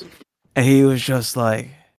face. And he was just like,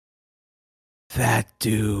 that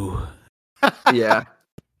Dew. Yeah.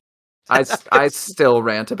 I still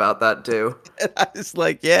rant about that Dew. And I was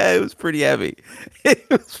like, yeah, it was pretty heavy. It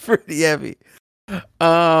was pretty heavy.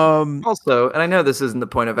 Also, and I know this isn't the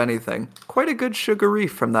point of anything, quite a good sugar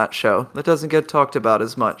reef from that show that doesn't get talked about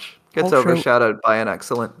as much. Gets Whole show- overshadowed by an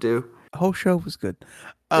excellent do. The whole show was good.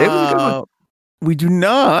 It was a good one. We do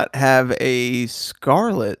not have a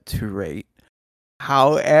Scarlet to rate.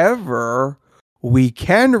 However, we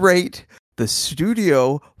can rate the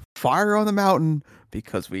studio Fire on the Mountain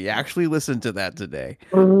because we actually listened to that today.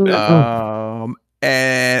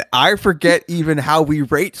 And I forget even how we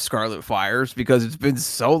rate Scarlet Fires because it's been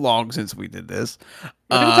so long since we did this.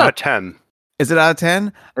 I think it's out of 10. Is it out of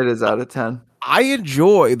 10? It is out of 10. I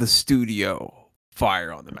enjoy the studio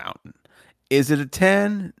Fire on the Mountain. Is it a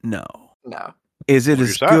 10? No. No. Is it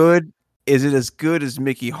as good? Is it as good as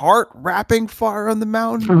Mickey Hart rapping Fire on the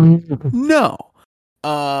Mountain? No.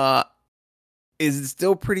 Is it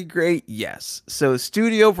still pretty great? Yes. So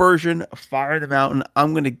studio version of Fire on the Mountain,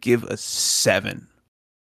 I'm going to give a 7.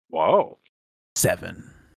 Whoa. 7.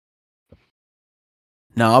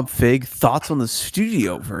 Knob Fig, thoughts on the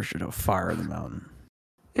studio version of Fire on the Mountain?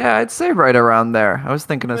 Yeah, I'd say right around there. I was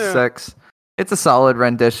thinking of 6. It's a solid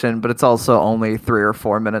rendition, but it's also only 3 or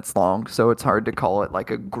 4 minutes long, so it's hard to call it like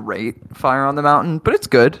a great Fire on the Mountain, but it's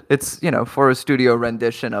good. It's, for a studio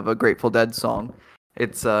rendition of a Grateful Dead song,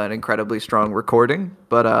 it's an incredibly strong recording,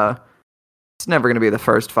 but it's never going to be the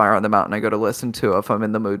first Fire on the Mountain I go to listen to if I'm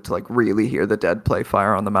in the mood to like really hear the Dead play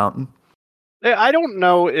Fire on the Mountain. I don't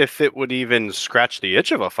know if it would even scratch the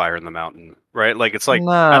itch of a Fire in the Mountain, right? Like it's like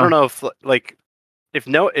No. I don't know if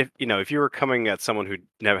if you were coming at someone who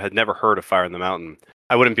had never heard of Fire in the Mountain,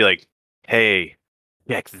 I wouldn't be like, "Hey,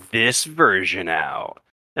 check this version out."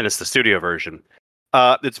 And it's the studio version.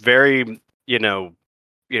 It's very,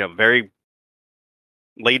 very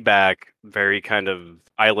laid back, very kind of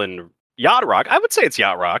island yacht rock. I would say it's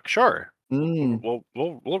yacht rock, sure. We'll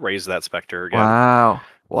raise that specter again.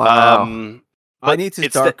 Wow. I need to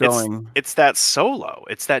start going. It's that solo.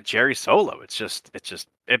 It's that Jerry solo.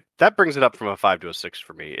 That brings it up from a 5 to a 6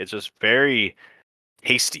 for me. It's just very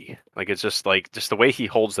hasty. Like it's just the way he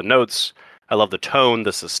holds the notes. I love the tone,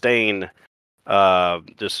 the sustain.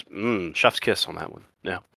 Chef's kiss on that one.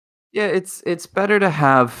 Yeah. Yeah, it's better to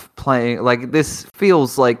have playing like this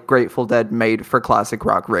feels like Grateful Dead made for classic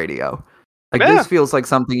rock radio. Like this feels like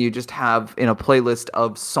something you just have in a playlist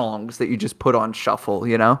of songs that you just put on shuffle,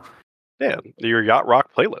 Yeah, your yacht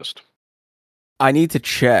rock playlist. I need to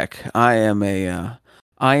check. I am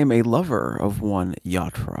a lover of one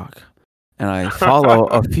yacht rock, and I follow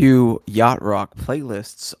a few yacht rock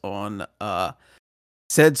playlists on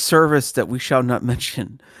said service that we shall not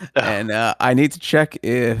mention. And I need to check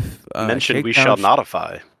if mention we shall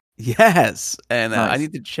notify. Yes, and Nice. I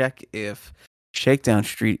need to check if Shakedown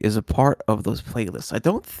Street is a part of those playlists. I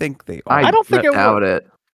don't think they are. I don't think it doubt would. it.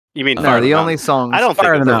 You mean No, the only songs I don't think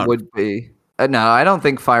Fire it on the would. Mountain would be. No, I don't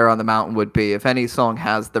think Fire on the Mountain would be. If any song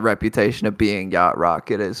has the reputation of being yacht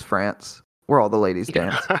rock, it is France, where all the ladies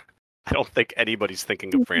dance. I don't think anybody's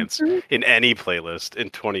thinking of France in any playlist in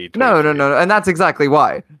 2020. No, and that's exactly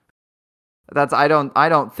why. I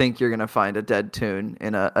don't think you're gonna find a Dead tune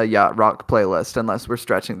in a yacht rock playlist unless we're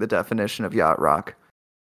stretching the definition of yacht rock.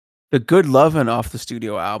 The Good Lovin' off the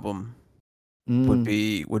studio album would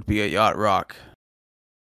Mm. be a yacht rock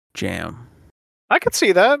jam. I could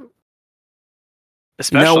see that.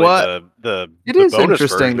 Especially what? the It is bonus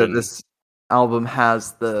interesting that version. this album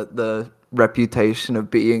has the reputation of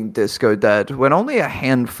being disco dead when only a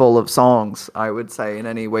handful of songs, I would say, in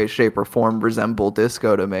any way, shape, or form resemble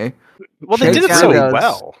disco to me. Well, they did it so Shakedown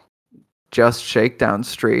well. Just Shakedown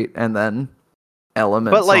Street and then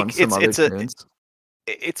elements But, like, on some other tunes.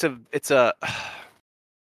 It's a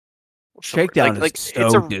Shakedown like, is so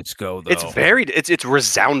it's a disco though. it's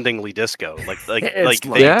resoundingly disco. Like It's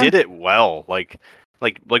they Yeah. did it well. Like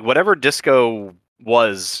whatever disco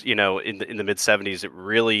was, in the mid 70s, it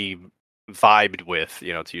really vibed with,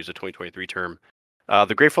 to use a 2023 term,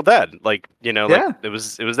 the Grateful Dead. Like, Yeah. it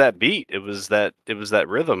was that beat. It was that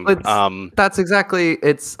rhythm. That's exactly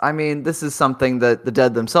this is something that the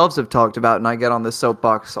Dead themselves have talked about, and I get on this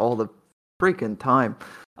soapbox all the freaking time.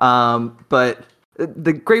 But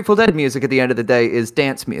the Grateful Dead music at the end of the day is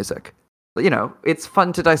dance music. It's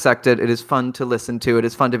fun to dissect it. It is fun to listen to. It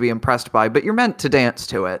is fun to be impressed by, but you're meant to dance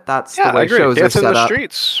to it. That's the I way agree. shows Dance are in set the up.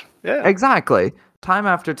 streets. Yeah. Exactly. Time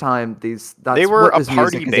after time, that's They were what a this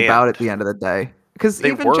party music is band. about at the end of the day. Because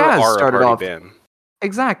They even were jazz a started party off. band.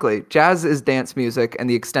 Exactly. Jazz is dance music, and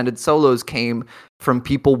the extended solos came from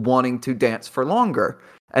people wanting to dance for longer.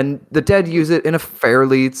 And the Dead use it in a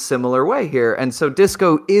fairly similar way here. And so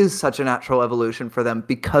disco is such a natural evolution for them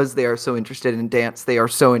because they are so interested in dance. They are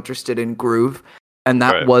so interested in groove. And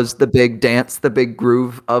that Right. was the big dance, the big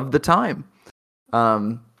groove of the time.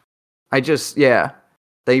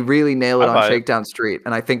 They really nail it I on buy it. Shakedown Street,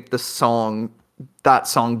 and I think that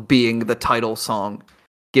song being the title song,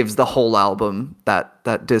 gives the whole album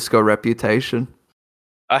that disco reputation.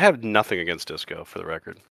 I have nothing against disco, for the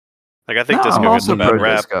record. Like, I think No, disco I'm gets a also bad pro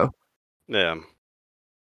rap. disco. Yeah.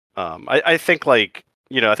 I think, like,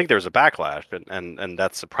 I think there's a backlash, and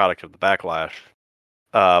that's a product of the backlash.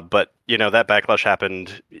 But that backlash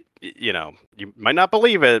happened. You might not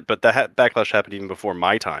believe it, but that backlash happened even before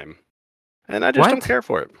my time, and I just don't care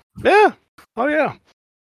for it. Yeah. Oh yeah.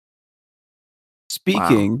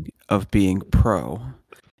 Speaking of being pro,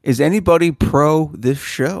 is anybody pro this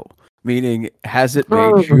show? Meaning, has it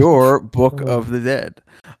made your Book of the Dead?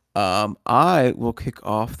 I will kick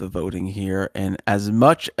off the voting here, and as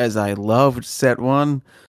much as I loved set 1,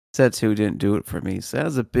 set 2 didn't do it for me. So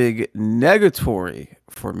that's a big negatory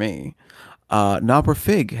for me. Nopper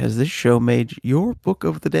Fig, has this show made your Book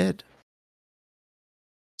of the Dead?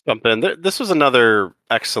 Something. This was another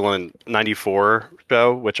excellent 94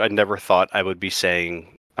 show, which I never thought I would be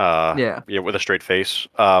saying. With a straight face.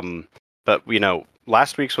 But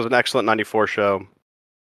last week's was an excellent 94 show.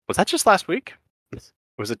 Was that just last week? Or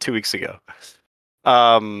was it 2 weeks ago?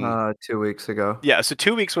 2 weeks ago. Yeah, so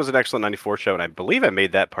 2 weeks was an excellent 94 show, and I believe I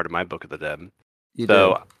made that part of my Book of the Dead. You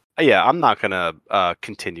did. Yeah, I'm not gonna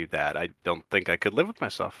continue that. I don't think I could live with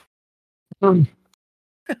myself. But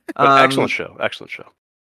excellent show.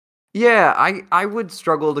 Yeah, I would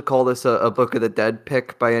struggle to call this a Book of the Dead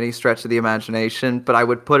pick by any stretch of the imagination, but I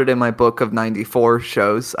would put it in my book of 94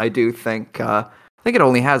 shows. I do think it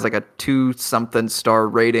only has like a 2-something star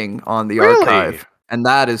rating on the archive, and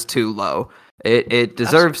that is too low. It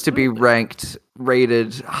deserves to be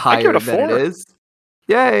rated higher than it is.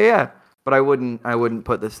 Yeah. But I wouldn't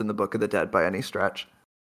put this in the Book of the Dead by any stretch.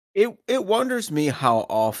 It wonders me how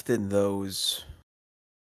often those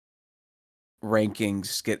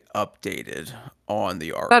rankings get updated on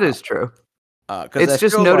the archive. That is true. It's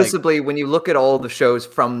just noticeably when you look at all the shows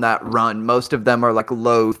from that run, most of them are like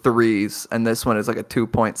low 3s, and this one is like a 2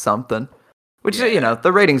 something. Which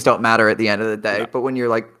the ratings don't matter at the end of the day. No. But when you're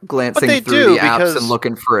like glancing through the apps and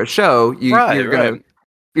looking for a show,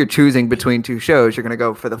 you're choosing between 2 shows. You're gonna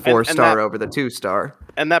go for the 4-star over the 2-star,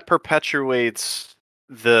 and that perpetuates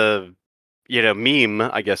the meme,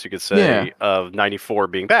 I guess you could say, of 94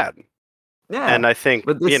 being bad. Yeah, and I think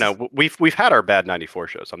we've had our bad 94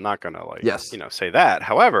 shows. I'm not gonna say that.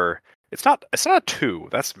 However, it's not a 2.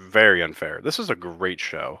 That's very unfair. This is a great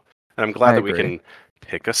show, and I'm glad that we can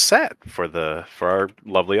pick a set for our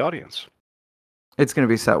lovely audience. It's gonna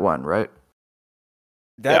be set 1, right?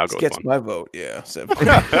 That gets my vote. Yeah.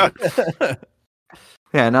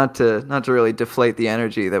 Yeah, not to really deflate the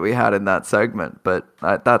energy that we had in that segment, but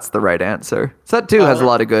that's the right answer. Set 2 has a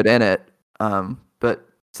lot of good in it, but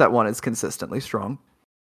set 1 is consistently strong.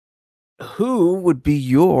 Who would be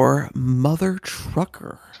your mother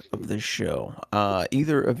trucker of this show?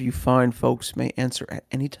 Either of you fine folks may answer at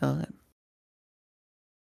any time.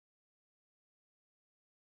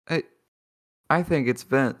 I think it's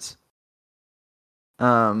Vince.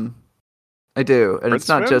 I do, and Prince it's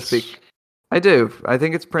not Vince? just I do. I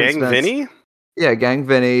think it's Prince Gang Vince. Vinny? Yeah, Gang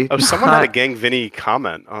Vinny. Oh, someone had a Gang Vinny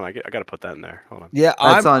comment. Oh, I got to put that in there. Hold on. Yeah,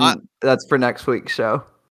 that's for next week's show.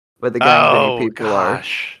 But the Gang Vinny people are.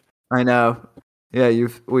 I know. Yeah,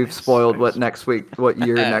 we've spoiled what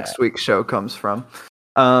year next week's show comes from.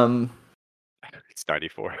 It's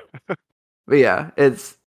 94. But yeah,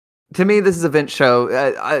 to me this is a Vince show.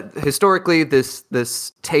 Historically,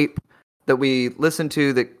 this tape that we listened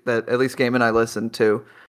to, that at least Game and I listened to,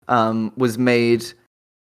 was made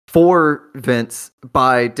for Vince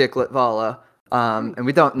by Dick Litvala, and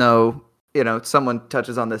we don't know. Someone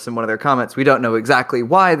touches on this in one of their comments. We don't know exactly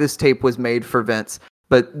why this tape was made for Vince,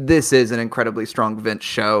 but this is an incredibly strong Vince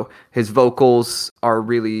show. His vocals are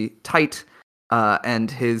really tight, and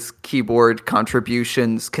his keyboard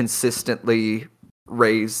contributions consistently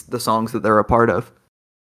raise the songs that they're a part of.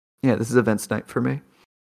 Yeah, this is a Vince night for me.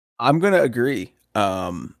 I'm going to agree.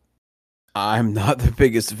 I'm not the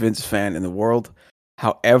biggest Vince fan in the world.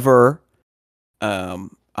 However, I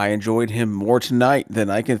enjoyed him more tonight than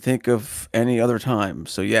I can think of any other time.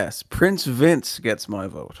 So yes, Prince Vince gets my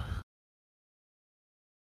vote.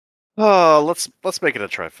 Oh, let's make it a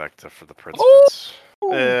trifecta for the Prince Vince.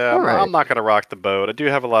 Yeah, right. I'm not gonna rock the boat. I do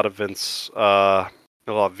have a lot of Vince, a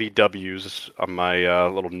lot of VWs on my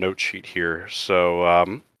little note sheet here.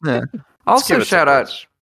 So yeah. Also, shout out.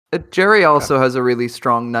 Jerry also has a really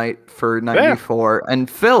strong night for 94, and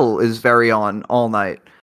Phil is very on all night.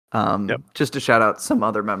 Just to shout out some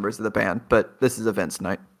other members of the band, but this is a Vince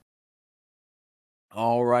night.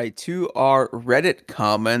 All right, to our Reddit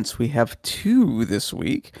comments, we have 2 this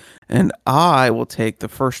week, and I will take the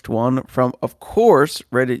first one from, of course,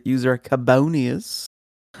 Reddit user Cabonius.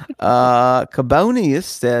 Cabonius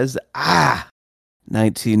says,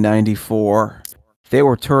 1994. They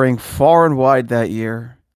were touring far and wide that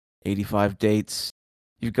year. 85 dates.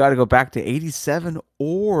 You've got to go back to 87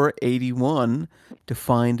 or 81 to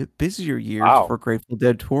find busier years for Grateful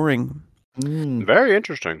Dead touring. Very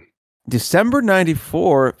interesting. December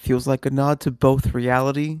 94 feels like a nod to both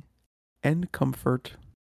reality and comfort.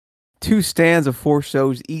 2 stands of 4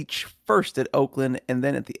 shows each, first at Oakland and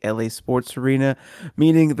then at the LA Sports Arena,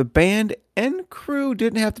 meaning the band and crew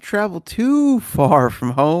didn't have to travel too far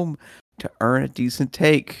from home to earn a decent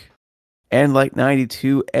take. And like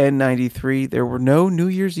 92 and 93, there were no New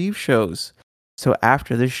Year's Eve shows. So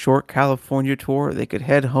after this short California tour, they could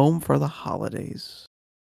head home for the holidays.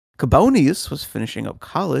 Cabonius was finishing up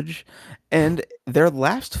college, and their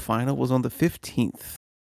last final was on the 15th.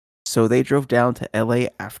 So they drove down to LA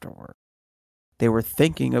afterward. They were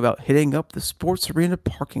thinking about hitting up the sports arena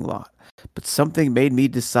parking lot, but something made me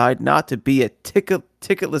decide not to be a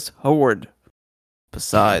ticketless horde.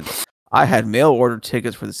 Besides, I had mail order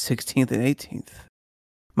tickets for the 16th and 18th.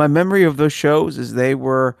 My memory of those shows is they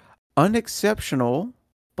were unexceptional,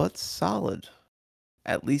 but solid,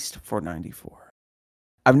 at least for 94.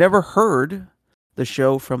 I've never heard the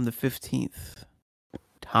show from the 15th.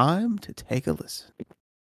 Time to take a listen.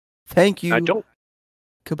 Thank you,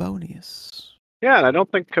 Cabonius. Yeah, and I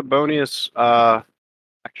don't think Cabonius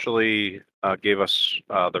actually gave us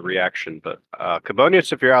the reaction, but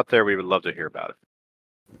Cabonius, if you're out there, we would love to hear about it.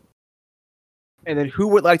 And then who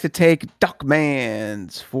would like to take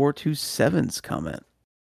Duckman's 427's comment?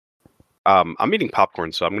 I'm eating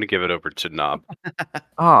popcorn, so I'm going to give it over to Knob.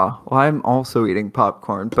 Well, I'm also eating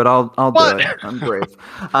popcorn, but I'll do it. I'm brave.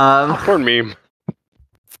 Popcorn meme.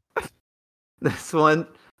 This one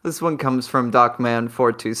comes from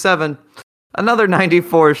Docman427. Another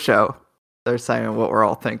 94 show. They're saying what we're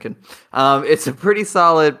all thinking. It's a pretty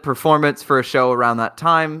solid performance for a show around that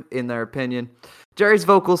time, in their opinion. Jerry's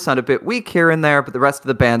vocals sound a bit weak here and there, but the rest of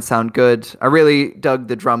the band sound good. I really dug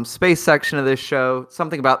the drum space section of this show.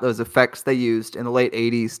 Something about those effects they used in the late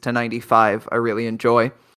 80s to 95 I really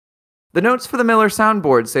enjoy. The notes for the Miller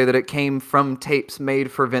soundboard say that it came from tapes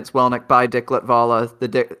made for Vince Welnick by Dick Latvala, the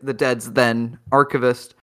Dead's then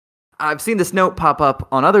archivist. I've seen this note pop up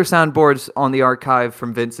on other soundboards on the archive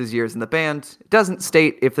from Vince's years in the band. It doesn't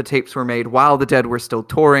state if the tapes were made while the Dead were still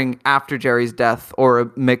touring, after Jerry's death, or a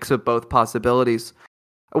mix of both possibilities.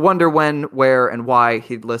 I wonder when, where, and why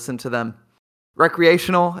he'd listen to them.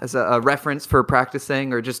 Recreational, as a reference for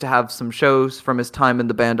practicing, or just to have some shows from his time in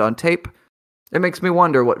the band on tape. It makes me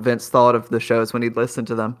wonder what Vince thought of the shows when he'd listen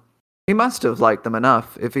to them. He must have liked them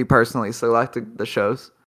enough, if he personally selected the shows.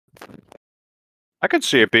 I could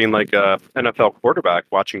see it being like a NFL quarterback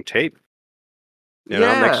watching tape. You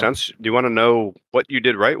know, it makes sense. You want to know what you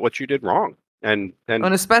did right, what you did wrong. And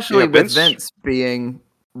especially with Vince being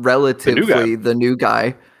relatively the new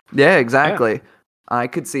guy. Yeah, exactly. Yeah. I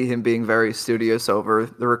could see him being very studious over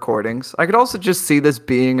the recordings. I could also just see this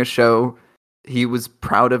being a show he was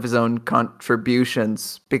proud of his own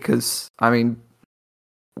contributions because, I mean,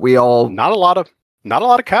 we all... Not a lot of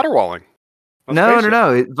caterwauling.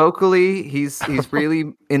 No. Vocally, he's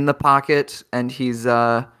really in the pocket, and he's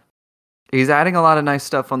adding a lot of nice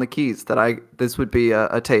stuff on the keys. This would be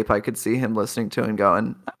a tape I could see him listening to and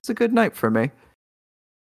going, "That's a good night for me."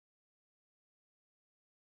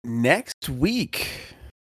 Next week,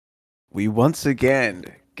 we once again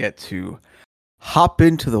get to hop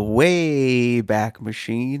into the Wayback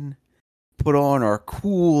Machine, put on our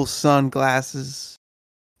cool sunglasses.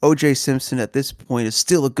 O.J. Simpson at this point is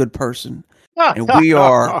still a good person. And we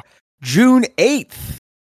are June 8th,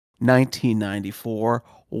 1994,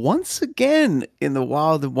 once again in the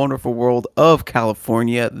wild and wonderful world of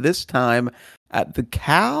California, this time at the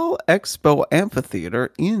Cal Expo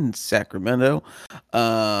Amphitheater in Sacramento.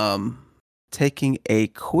 Taking a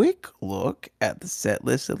quick look at the set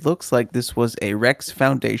list, it looks like this was a Rex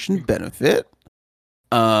Foundation benefit.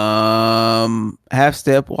 Half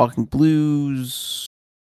Step, Walking Blues.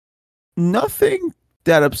 Nothing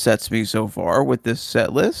that upsets me so far with this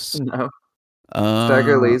set list. No.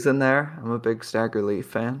 Stagger Lee's in there. I'm a big Stagger Lee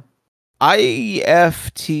fan. I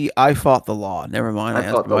Fought the Law. Never mind.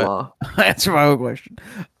 I Fought the Law. Answer my own question.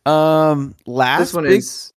 This one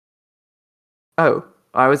is... Oh,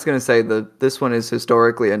 I was going to say this one is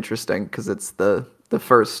historically interesting because it's the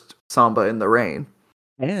first Samba in the Rain.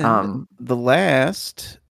 And the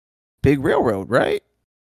last Big Railroad, right?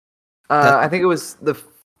 I think it was the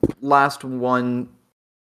last one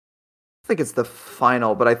think it's the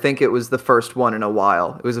final, but I think it was the first one in a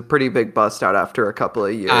while. It was a pretty big bust out after a couple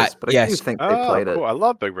of years, but I do think they played cool. it. I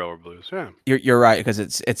love Big Brother Blues. Yeah, you're right because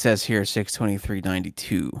it says here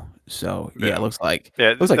 6/23/92. So yeah, it looks like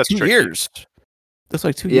 2 tricky. years. Looks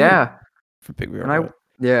like 2 years for Big Brother.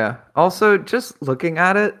 Also, just looking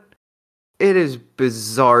at it, it is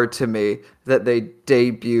bizarre to me that they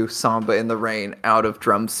debut Samba in the Rain out of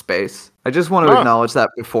drum space. I just want to acknowledge that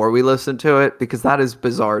before we listen to it, because that is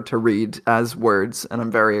bizarre to read as words, and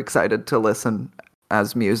I'm very excited to listen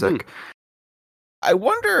as music. I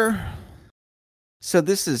wonder... So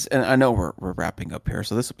this is... And I know we're wrapping up here,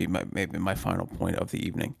 so this will be maybe my final point of the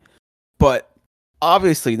evening. But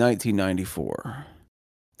obviously 1994,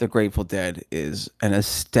 the Grateful Dead is an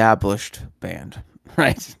established band,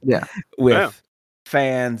 right? Yeah. With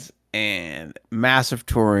fans and massive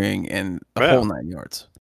touring and the whole 9 yards.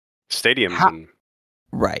 Stadiums.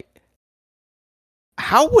 Right.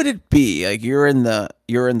 How would it be like you're in the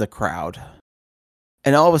crowd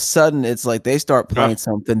and all of a sudden it's like they start playing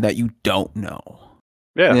something that you don't know?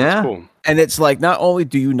 Yeah, that's cool. And it's like not only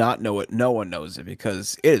do you not know it, no one knows it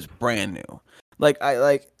because it is brand new. Like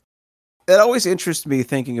it always interests me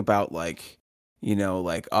thinking about like, you know,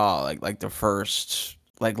 like the first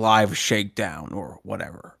like live Shakedown or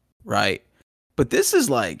whatever, right? But this is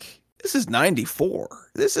 94.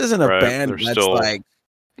 This isn't a band that's still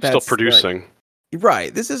producing.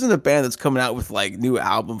 Right. This isn't a band that's coming out with like new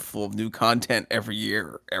album full of new content every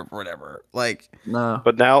year or whatever. Like no.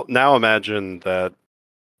 But now imagine that,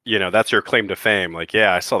 you know, that's your claim to fame. Like,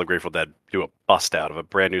 yeah, I saw the Grateful Dead do a bust out of a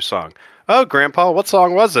brand new song. Oh, Grandpa, what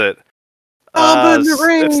song was it?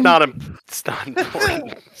 It's not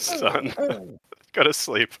important, son. Go to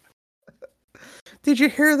sleep. Did you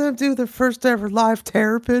hear them do the first ever live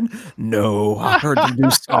Terrapin? No, I heard them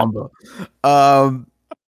do Samba.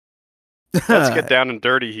 Let's get down and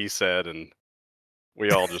dirty, he said, and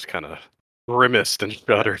we all just kind of grimaced and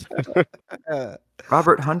shuddered.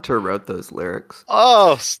 Robert Hunter wrote those lyrics.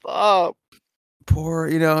 Oh, stop. Poor,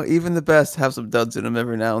 you know, even the best have some duds in them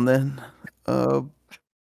every now and then.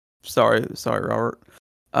 Sorry, Robert.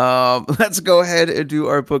 Let's go ahead and do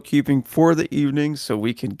our bookkeeping for the evening so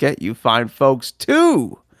we can get you fine folks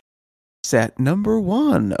to set number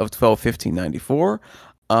 1 of 12/15/94.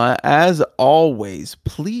 As always,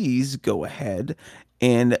 please go ahead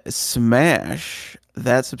and smash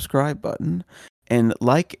that subscribe button and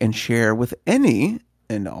like and share with any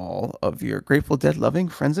and all of your Grateful Dead loving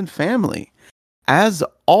friends and family. As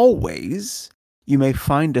always, you may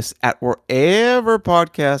find us at wherever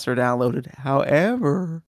podcasts are downloaded.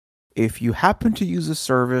 However, if you happen to use a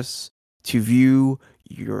service to view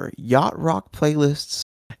your Yacht Rock playlists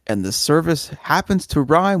and the service happens to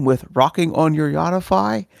rhyme with rocking on your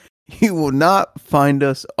Yachtify, you will not find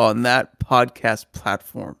us on that podcast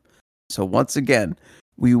platform. So once again,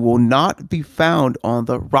 we will not be found on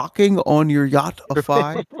the Rocking on Your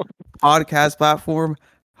Yachtify podcast platform.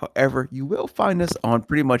 However, you will find us on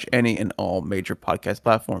pretty much any and all major podcast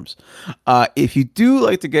platforms. If you do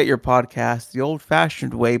like to get your podcast the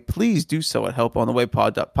old-fashioned way, please do so at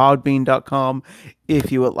helponthewaypod.podbean.com.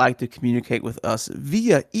 If you would like to communicate with us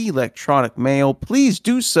via electronic mail, please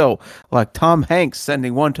do so like Tom Hanks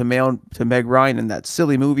sending one to mail to Meg Ryan in that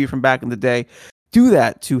silly movie from back in the day. Do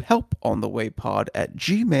that to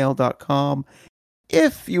helponthewaypod@gmail.com.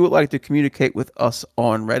 If you would like to communicate with us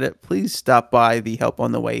on Reddit, please stop by the Help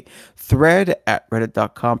on the Way thread at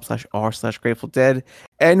reddit.com/r/Grateful Dead.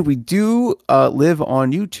 And we do live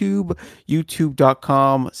on YouTube,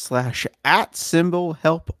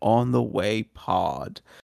 youtube.com/@Help on the Way pod.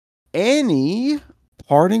 Any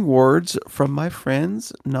parting words from my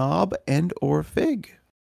friends, Knob and or Fig?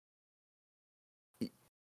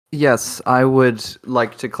 Yes, I would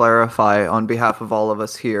like to clarify on behalf of all of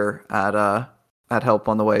us here at Help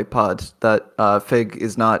on the Way pod that Fig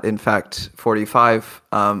is not in fact 45.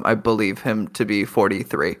 I believe him to be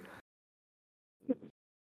 43.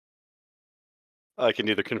 I can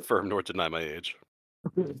neither confirm nor deny my age.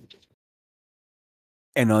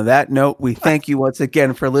 And on that note, we thank you once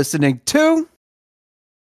again for listening to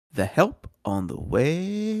the Help on the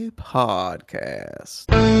Way podcast.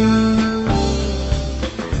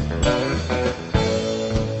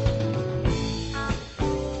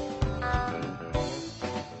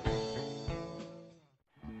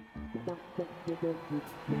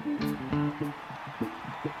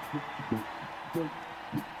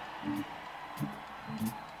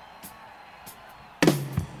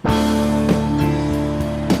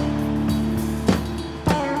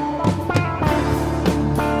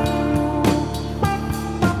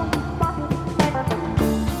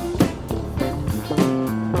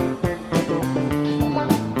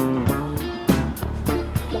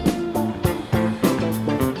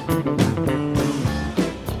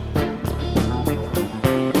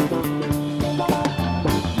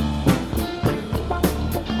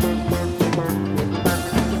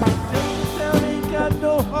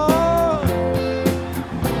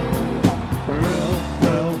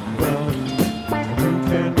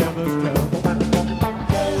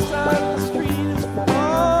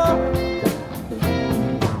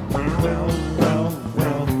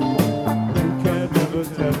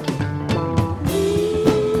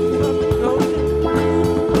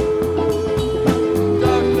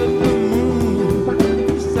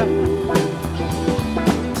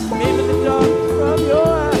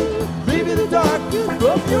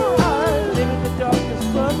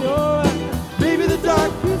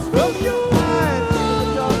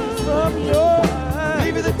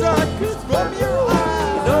 Baby, the darkest from your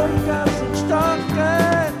eyes. You know you got such dark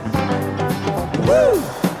eyes. Woo!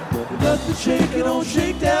 Nothing shaking on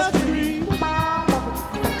Shakedown Street.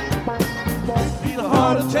 Be the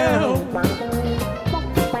heart of town.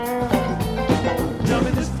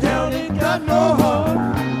 Jumping this town ain't got no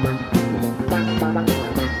heart.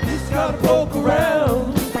 It's gotta poke around.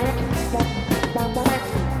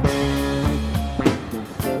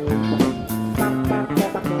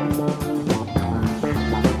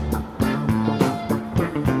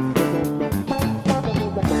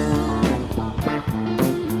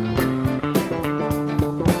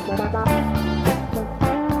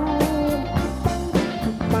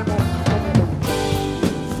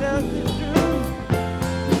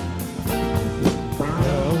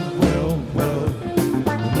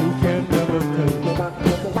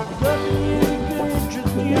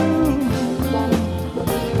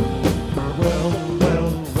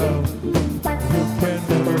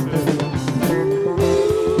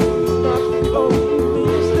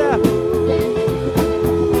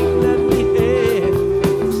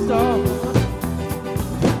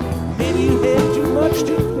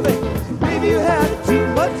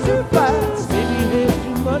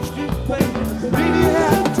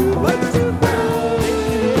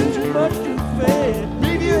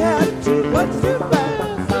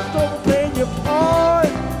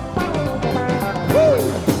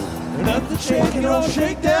 Shaking on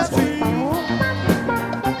Shakedown Street.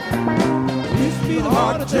 Used to be the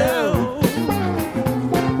heart of town.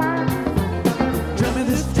 Tell me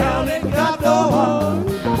this town ain't got no heart.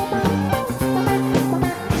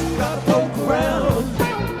 Just gotta poke around.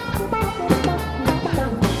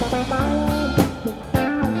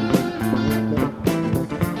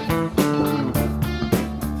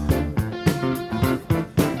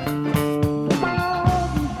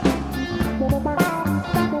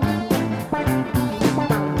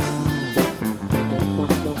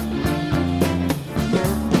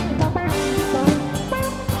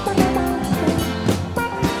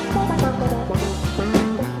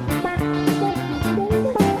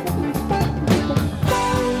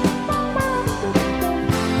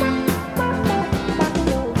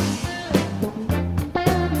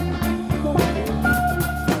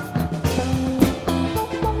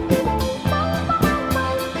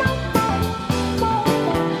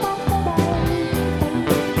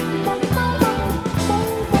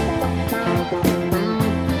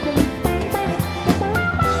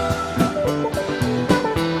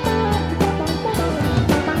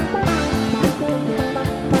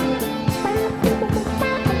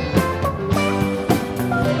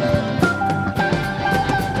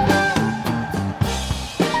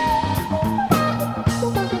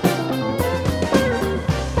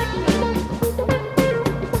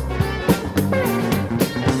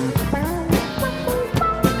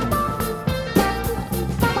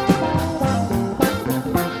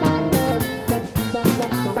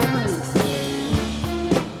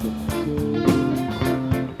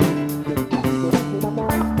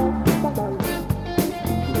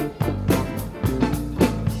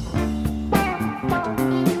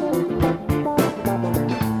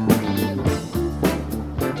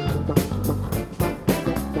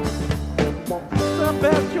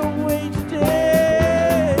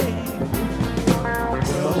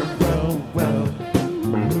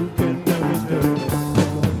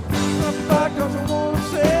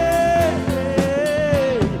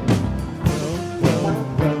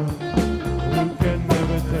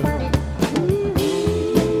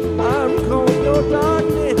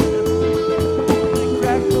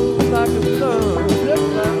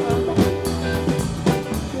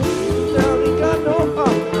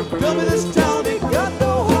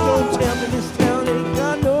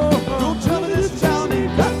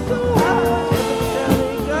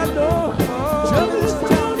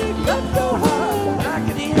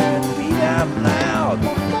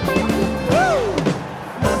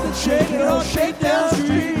 Shakedown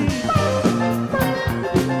Street.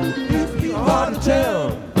 Used to be the heart of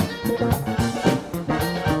town.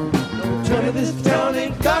 Tell me this town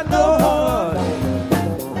ain't got no heart.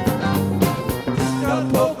 Just gotta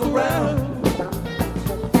poke around.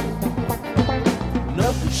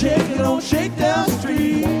 Nothing shaking on Shakedown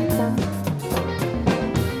Street.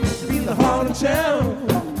 Used to be the heart of town.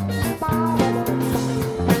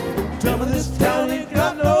 Tell me this town ain't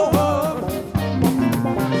got no heart.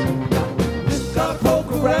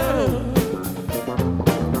 Around.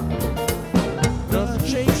 Nothing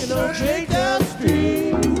shaking on Shakedown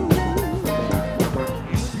Street.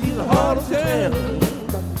 Used to be the heart of town.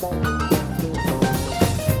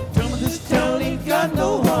 Tell me this town ain't got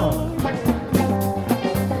no heart.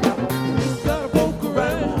 Just gotta poke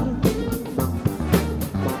around.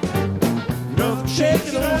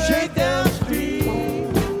 shaking on Shakedown Street.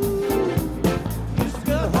 It's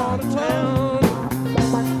the heart of town.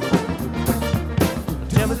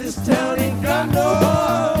 Tell me this town ain't got no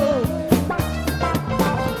heart.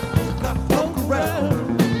 It's got folk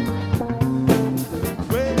around.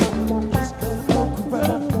 Well, it's got folk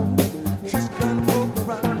around. She's got folk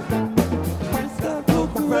around. It's got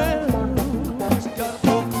folk around. It's got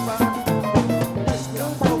folk around. It's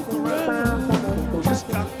got folk around. She's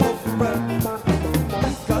got folk around.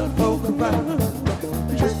 It's got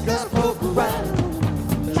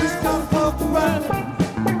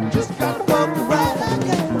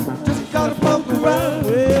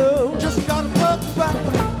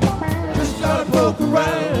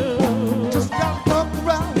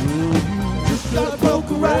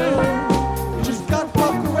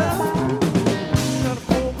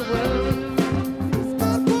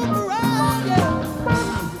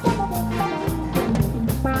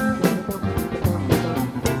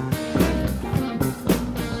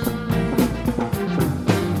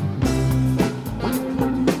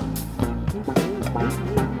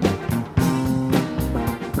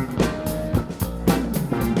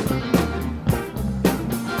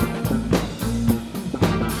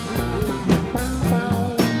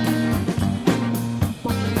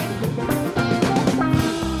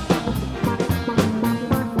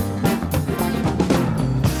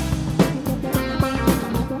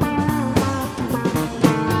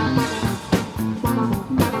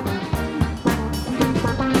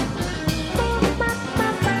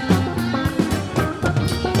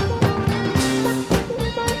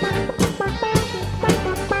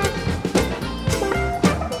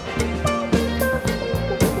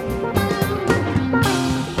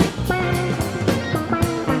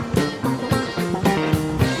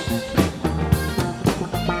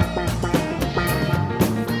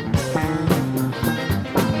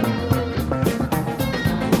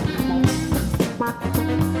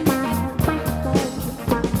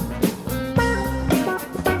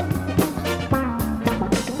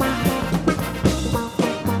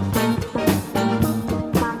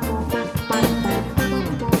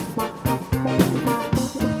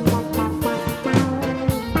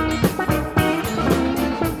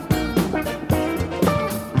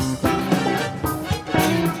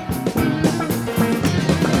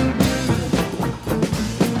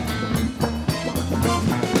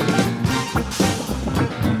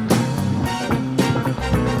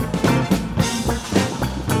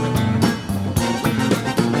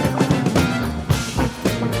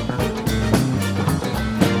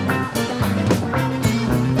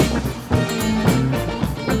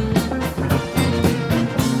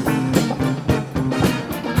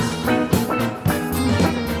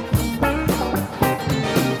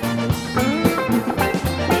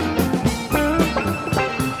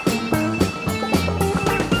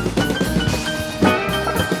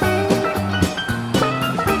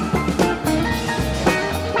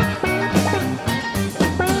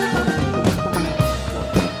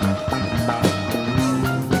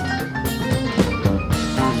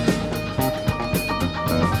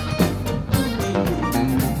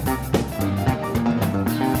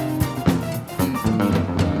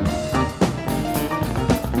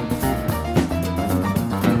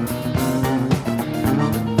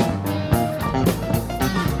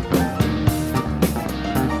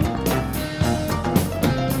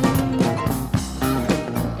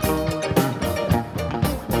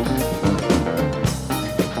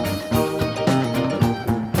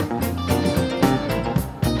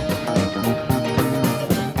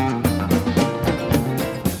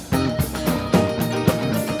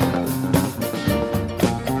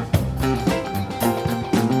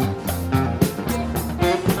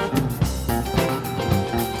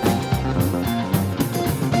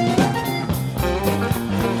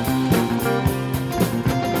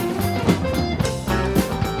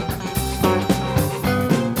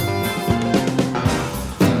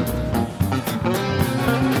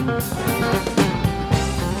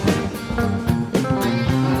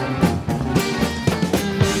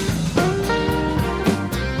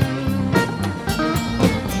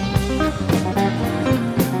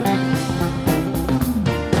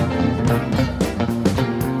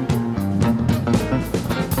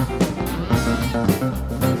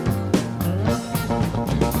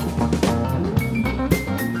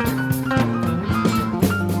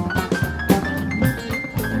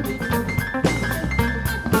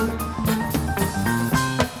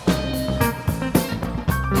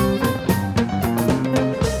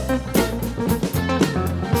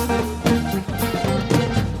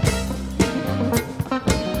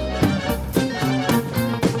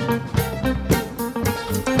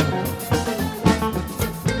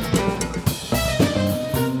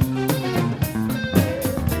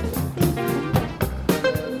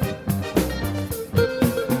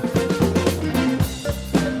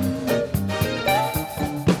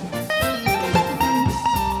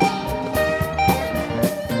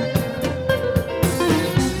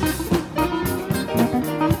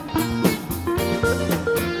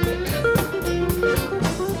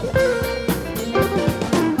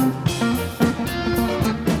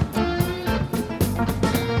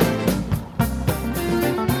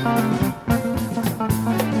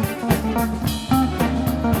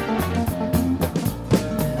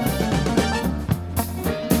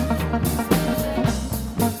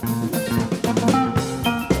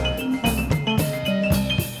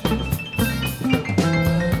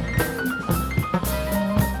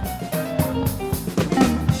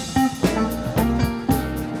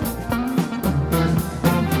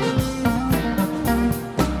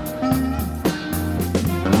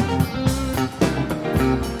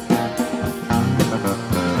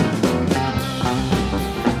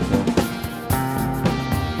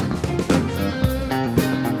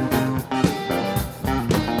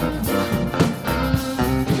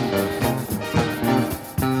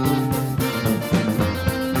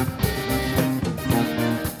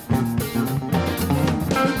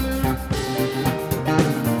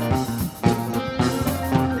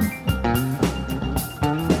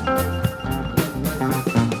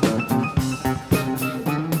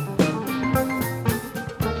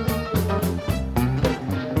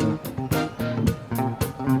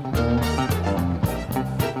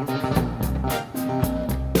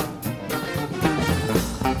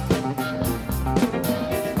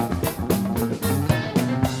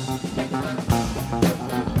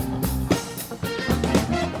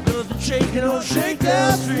Shaking on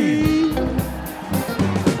Shakedown Street.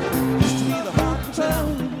 Used to be the heart of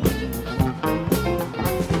town.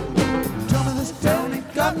 Tell me this town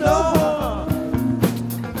ain't got no heart.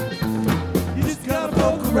 You just gotta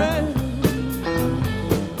poke around.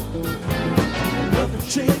 Nothing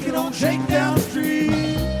shaking on Shakedown Street.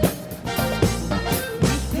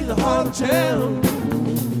 Used to be the heart of town.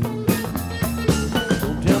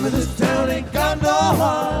 Don't tell me this town ain't got no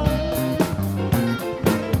heart.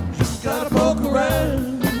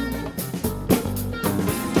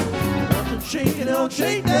 Shaking on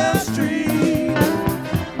Shakedown Street.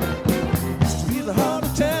 Used to be the heart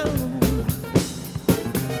of town.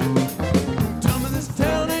 Tell me this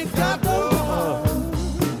town ain't got no heart.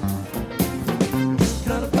 Just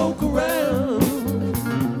gotta poke around.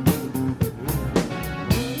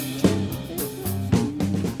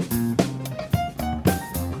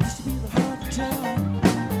 Used to be the heart of town.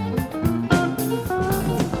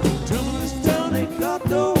 Tell me this town ain't got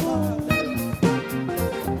no heart.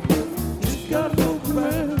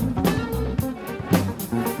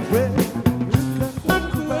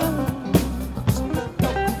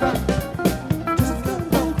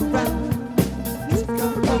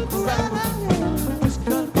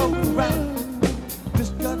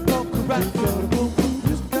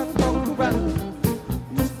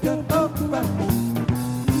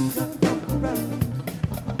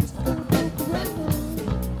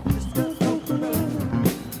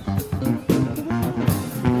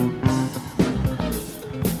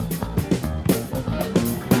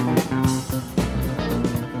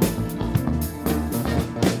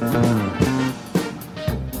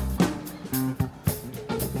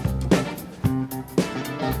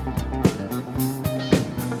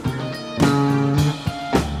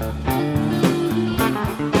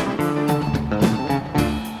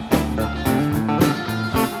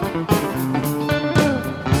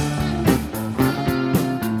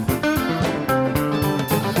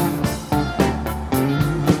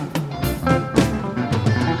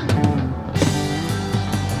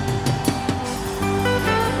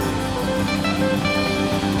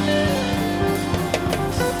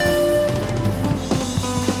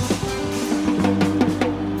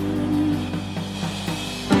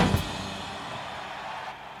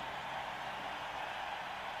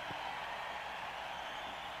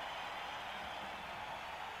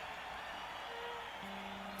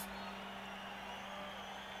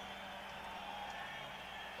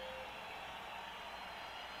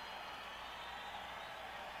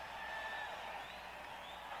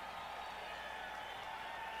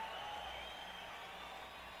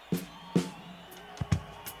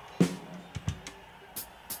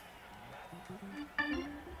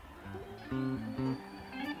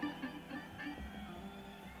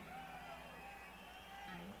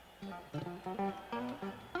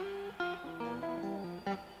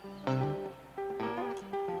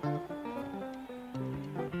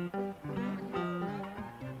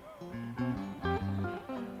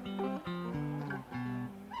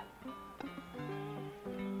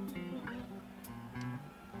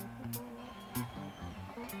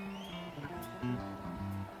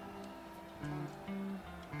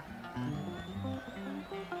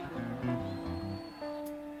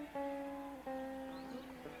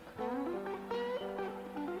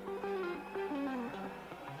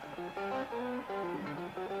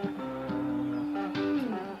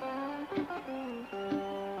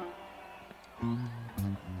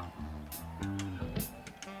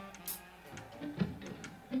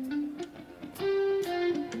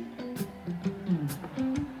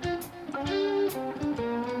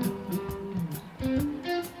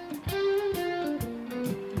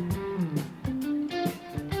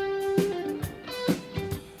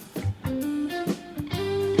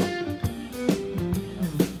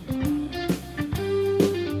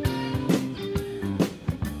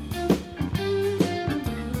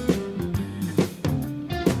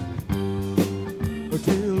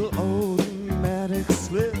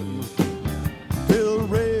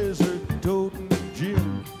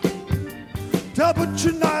 Tell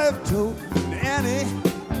butcher knife to Annie.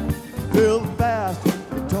 Real fast,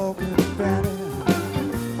 we're talking Fanny.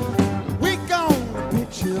 We gonna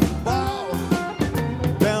pitch a ball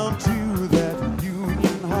down to that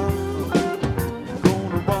Union Hall.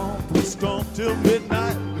 Gonna romp and stomp till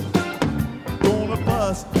midnight. Gonna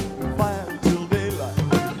bust and fight till daylight.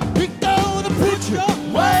 We gonna pitch a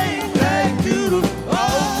Wang, Wang, Doodle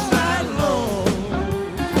all night long.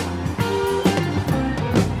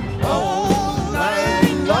 All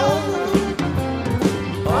night long.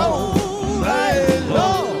 All night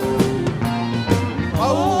long.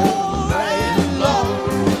 All night long.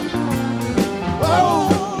 All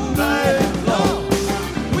night long.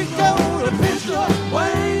 We gonna pitch a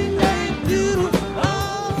Wang, Wang, Doodle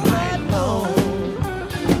all night long.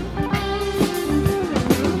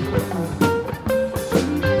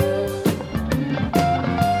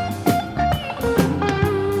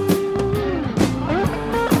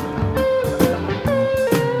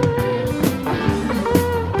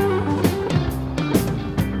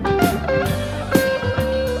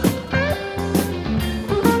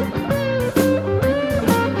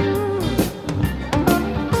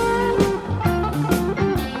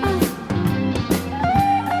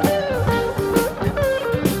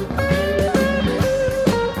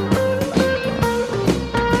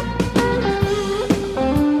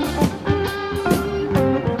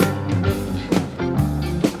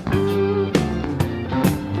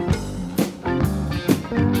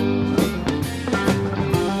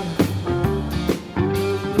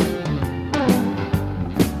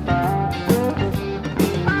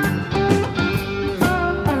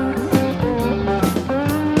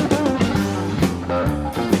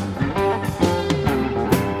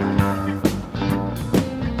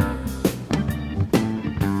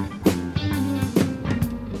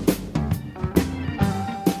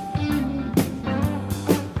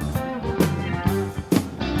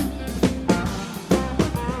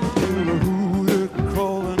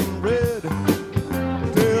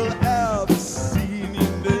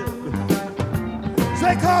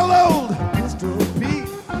 They call old Mr. Pete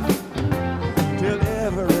till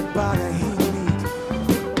everybody meet.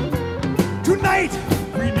 Tonight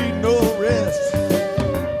we need no rest.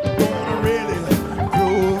 Gonna really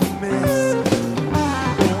throw a mess.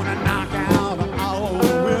 Gonna knock out all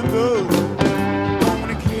the windows.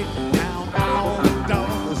 Gonna kick down all the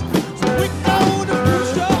doors. So we gonna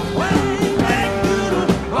push your Wang, Wang, Doodle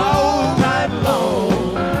all night long.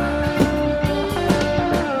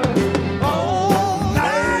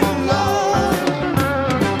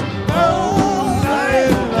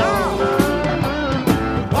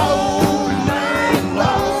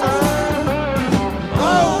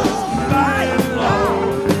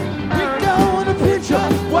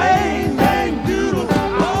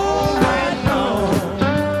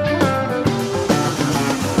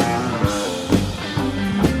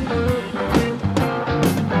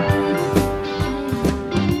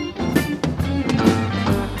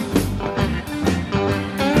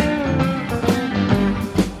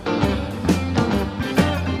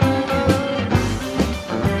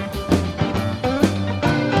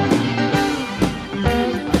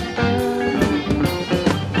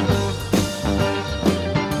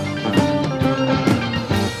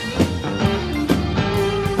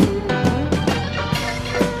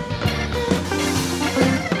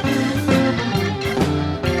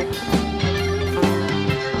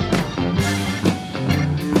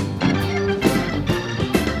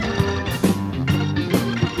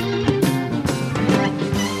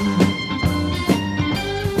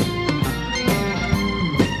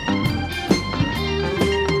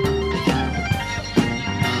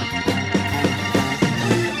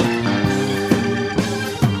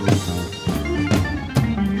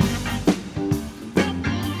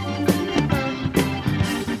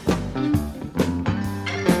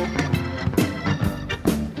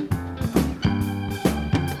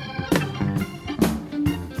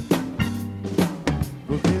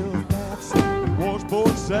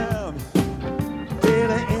 Sound.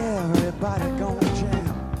 Daily everybody gonna jam.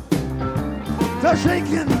 The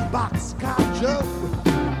shaking boxcar Joe,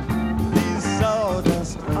 he's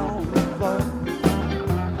sawdust on the floor.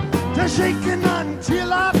 The shaking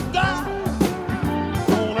until I die.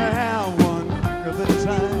 Gonna have one heck of a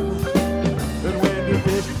time. And when the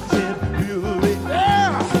fish in beauty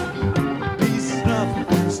air, these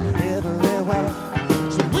snuffers everywhere.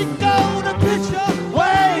 So we gonna pitch up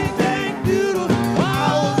Wang, Wang, Doodle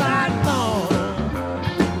all night long.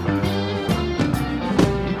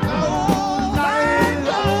 All night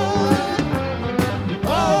long.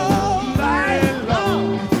 All night long.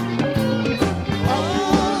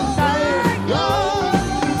 All night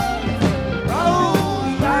long.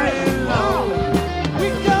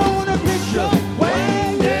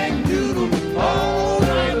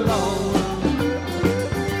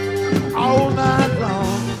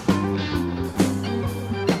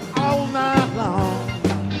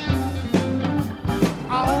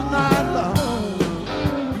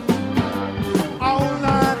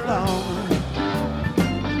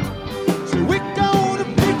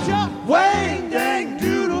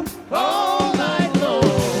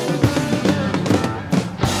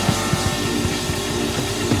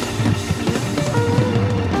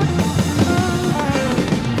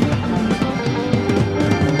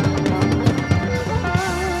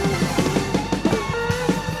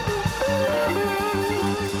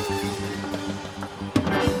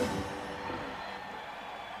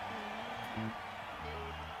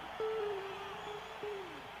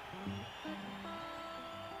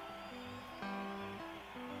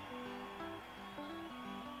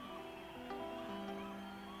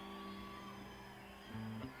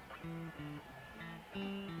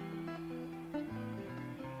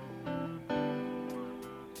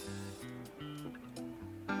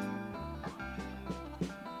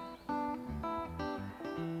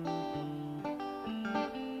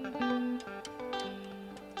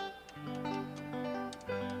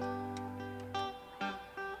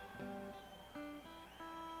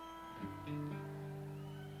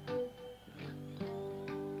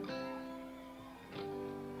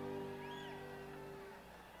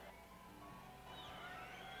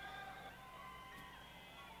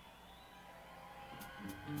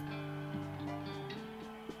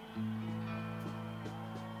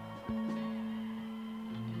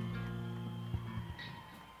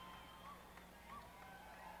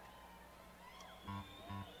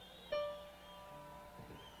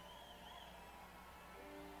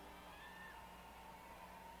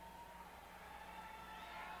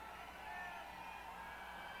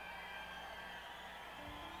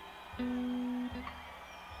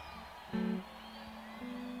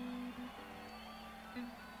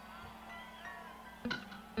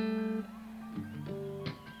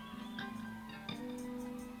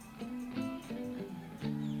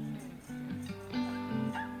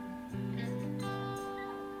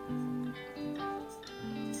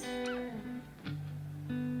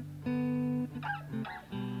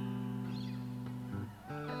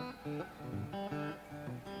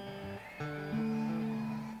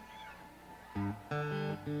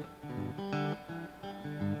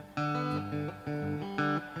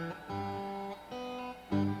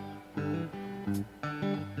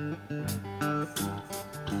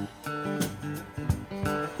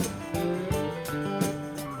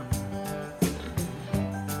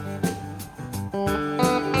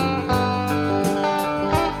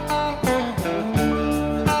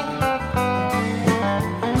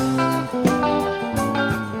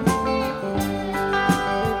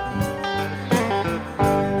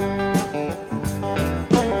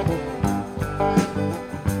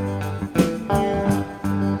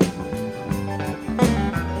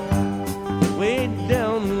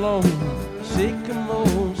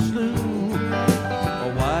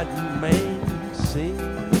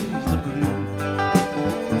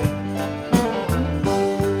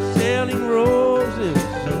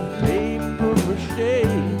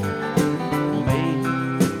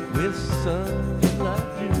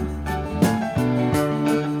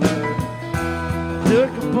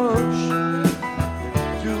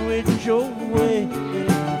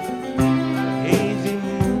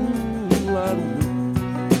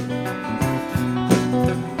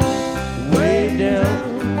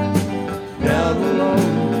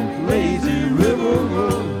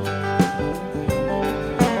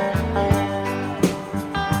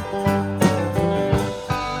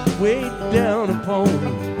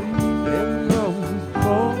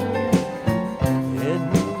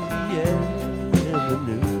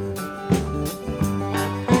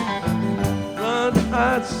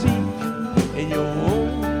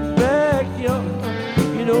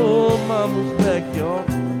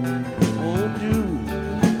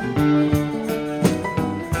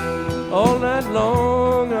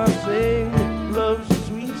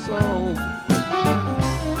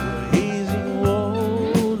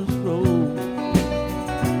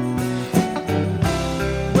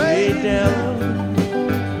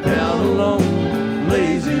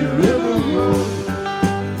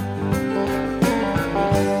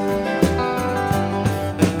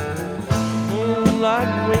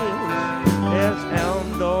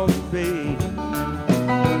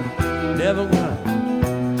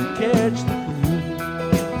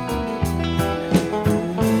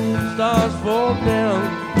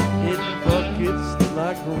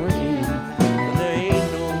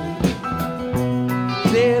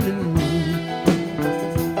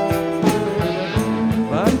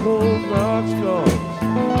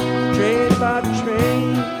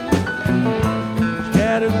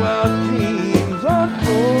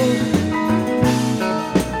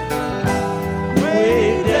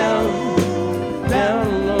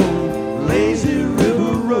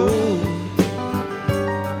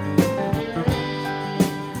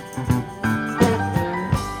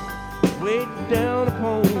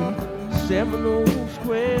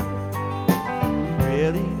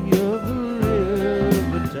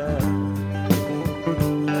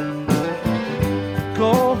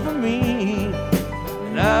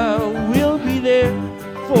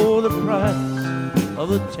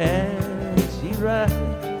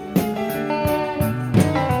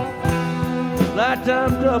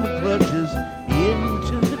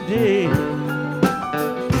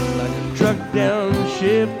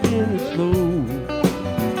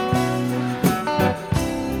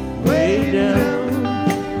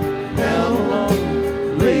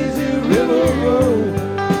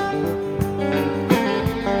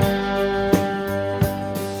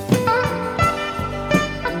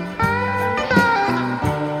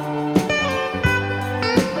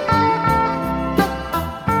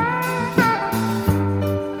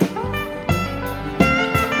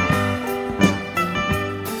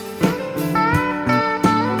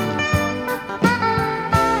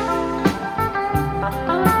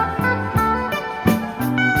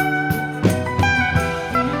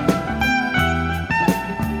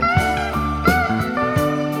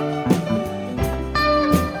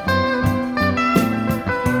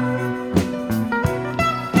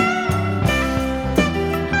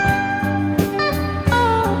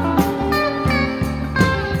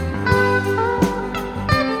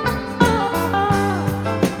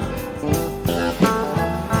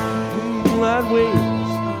 ways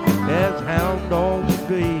as hound dogs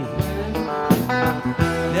bay.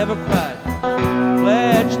 never quite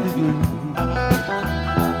flashed the gleam.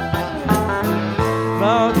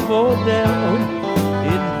 Clouds fall down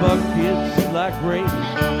in buckets like rain.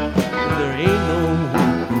 There ain't no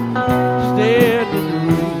standing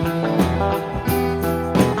room.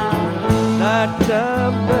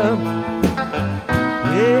 Nighttime bound,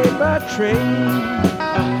 hey, my train,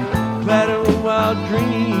 clatter while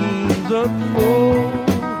dreams unfold.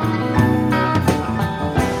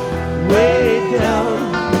 Way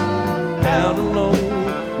down, down along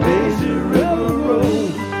lazy river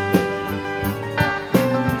road.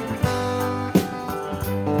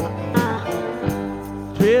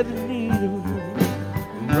 Thread the needle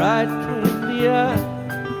right in the eye,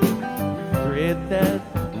 thread that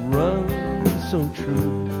runs so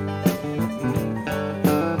true.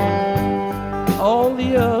 All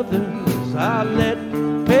the others I let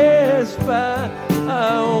pass by, I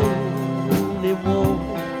only want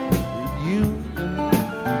you.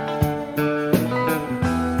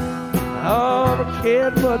 I ought to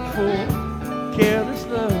care much for careless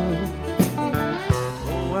love.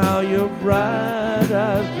 Oh, how your bright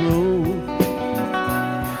eyes glow.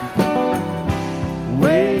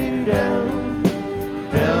 Way down,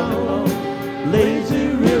 down along lazy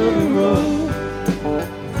river road.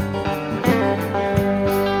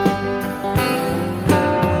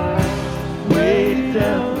 Way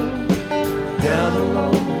down, down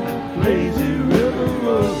along lazy river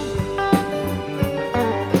road.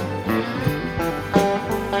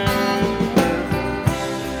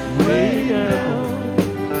 Way down,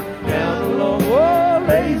 down along oh,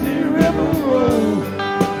 lazy river road.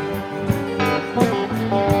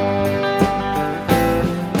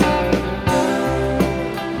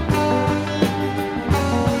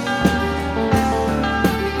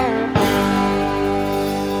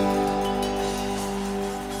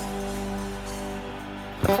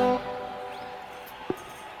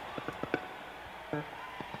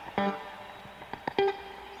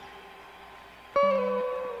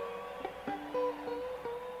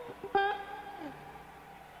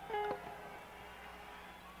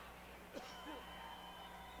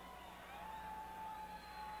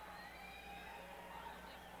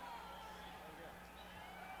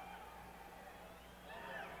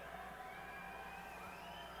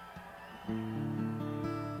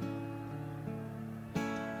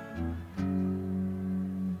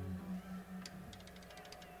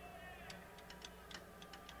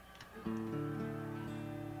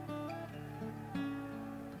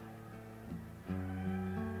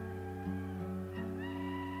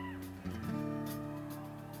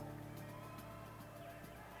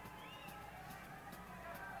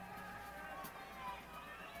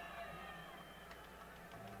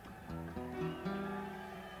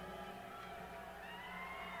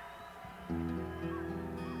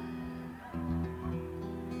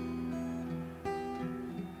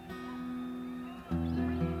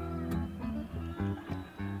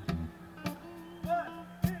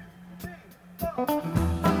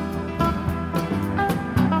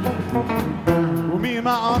 Well, me and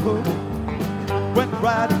my uncle went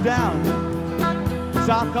riding down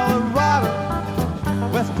South Colorado,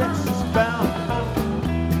 West Texas bound.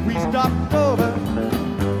 We stopped over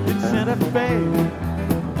in Santa Fe,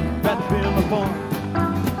 that been upon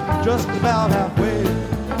just about halfway.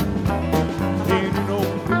 Ain't you know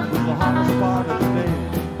it was the hottest part of the day.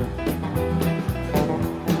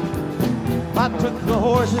 I took the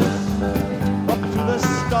horses up to the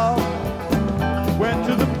stall, went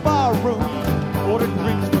to the bar room, ordered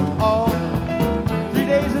drinks for all. 3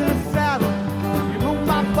 days in the saddle, you know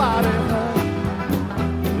my body hurt.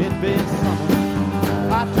 It been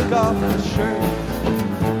summer, I took off the shirt,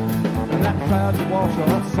 and I tried to wash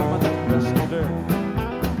off some of that dusty dirt.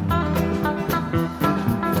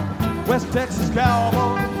 West Texas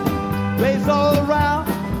cowboy plays all around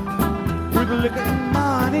with liquor and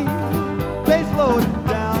money, plays loaded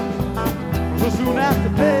down. So soon after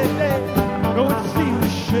payday, go and see the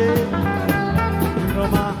shit. You know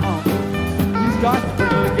my uncle, he's got to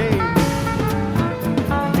play the game.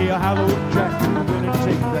 He'll have old Jack when it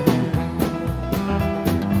takes that shit.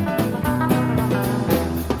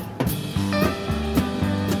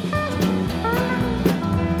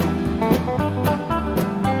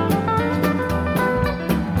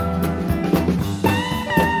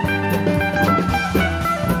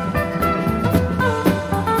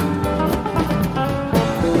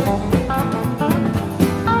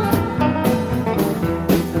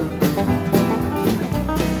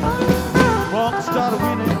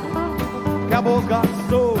 Cowboys got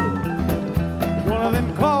sold. One of them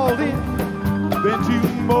called in, then two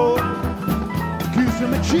more. Accused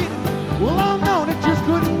him of cheating. Well, I'm known it just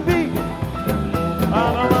couldn't be.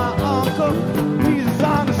 I don't know.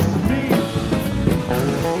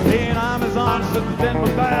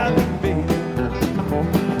 bad baby.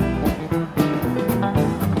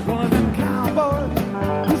 One of them cowboys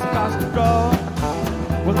who's got to go.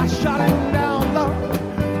 Well, I shot him down low.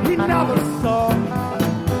 He never saw.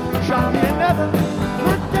 Shot me another.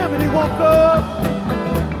 But damn it, he won't go.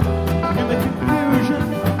 In the confusion,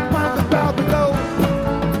 mine's about to go.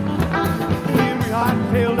 We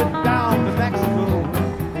hightailed it down to Mexico.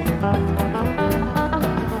 All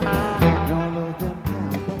of them cowboys,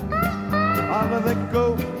 all of them go.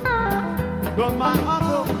 But my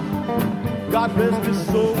uncle, God rest his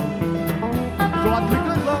soul. So I took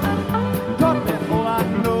a look, taught me all I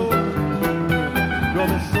know.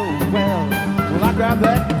 Brother so well, I grabbed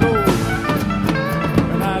that gold.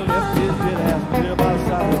 And I left his dead ass clear by the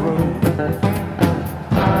side of the road.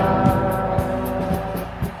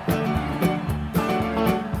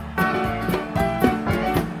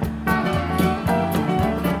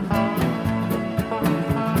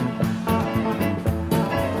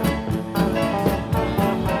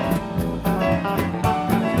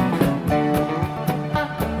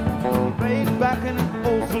 Back in an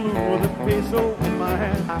old saloon with a peso in my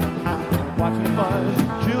hand, watching mothers and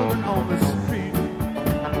children on the street.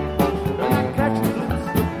 And I catch the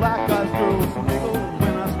black eyes girls giggle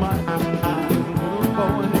when I smile. There's a little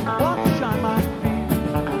boy and they want to shine my feet.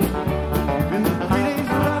 Been 3 days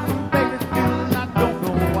around from Bakersfield and I don't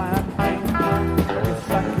know why I came. I guess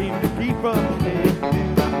I came to keep up with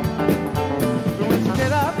So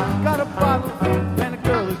instead I got a bottle and a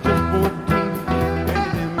girl is just 14.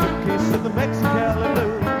 The Mexicali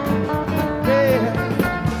blues.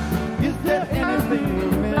 Yeah, is there anything a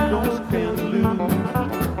man don't can lose?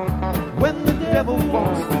 When the devil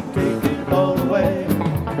wants to take it all away,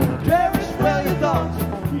 cherish well your thoughts,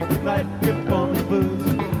 keep the night grip on the blues.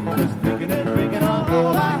 Just thinking and drinking on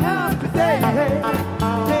all I have today. Hey, hey.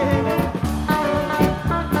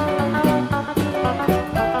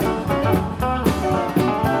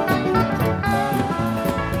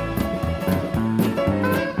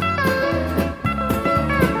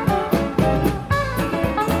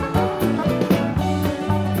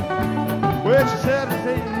 Well, she said her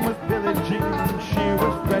name was Billie Jean, she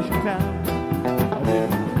was fresh in town. I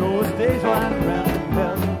didn't know her stage line around the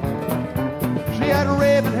bell. She had a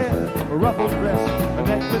raven hair, a ruffled dress, a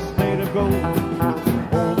necklace made of gold.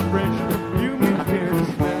 All the French perfume you care to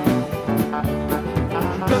smell.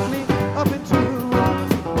 She took me up into her room,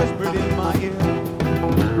 whispered in my ear,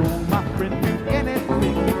 "You're my friend, do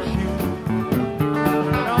anything but you."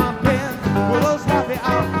 Now I'm paying for those happy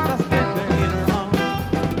hours I spent there in her arms.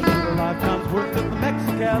 Lifetime's worth of the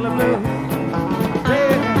Mexicali blues.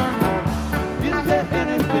 Yeah, is there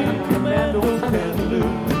anything a man don't can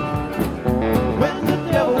lose? When the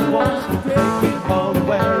devil wants to take it all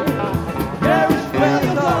away, yeah.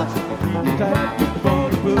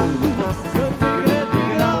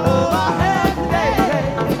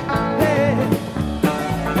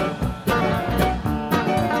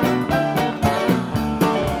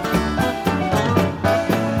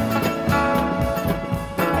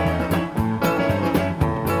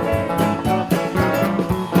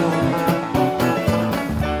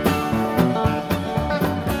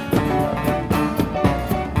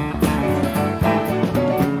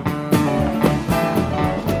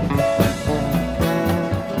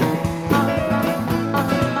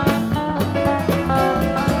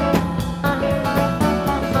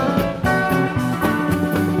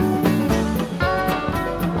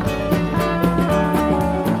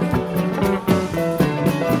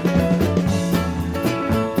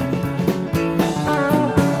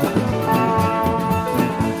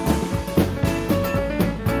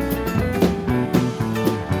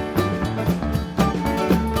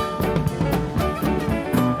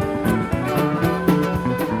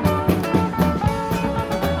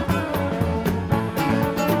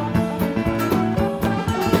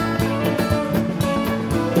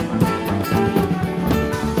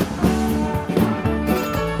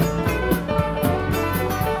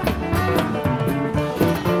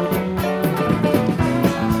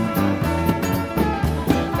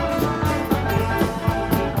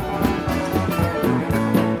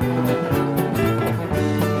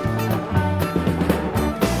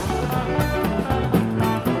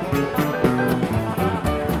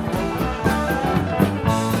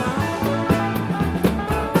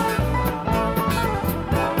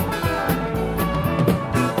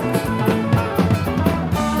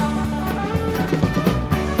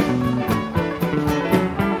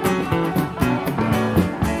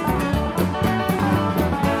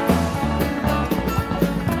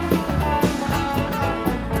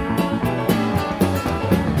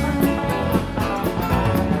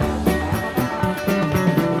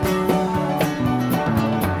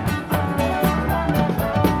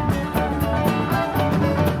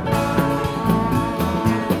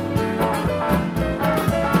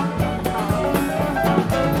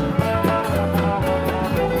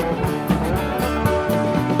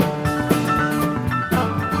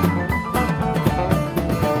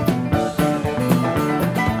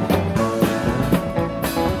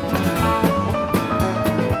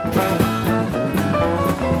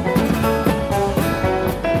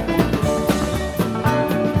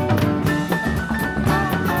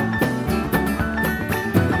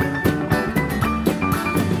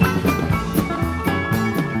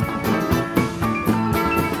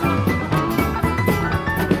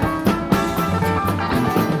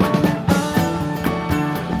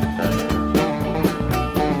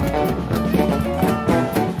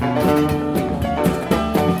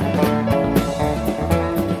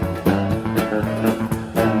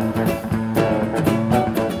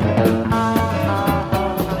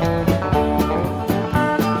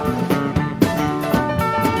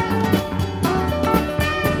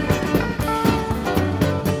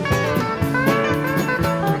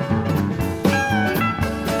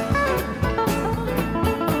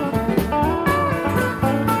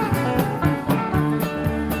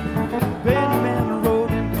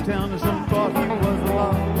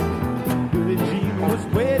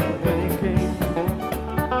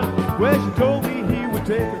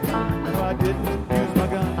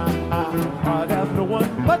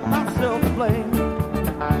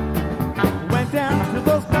 down to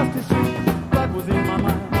those dusty streets. Blood was in my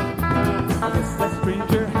mind. I guess that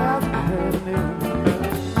stranger has had an end.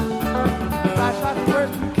 I shot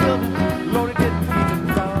first and killed him, loaded it and even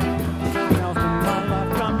down. Now spend my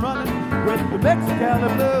lifetime running with the Mexicali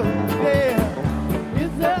blues. Yeah,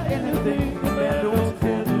 is there anything the man wants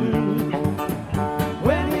to lose?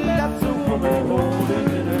 When he lets a woman holding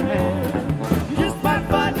in her hand, you just might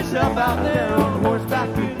find yourself out there on horseback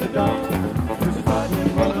in the dark, just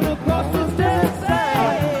fighting running across the dead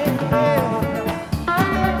sand. Yeah.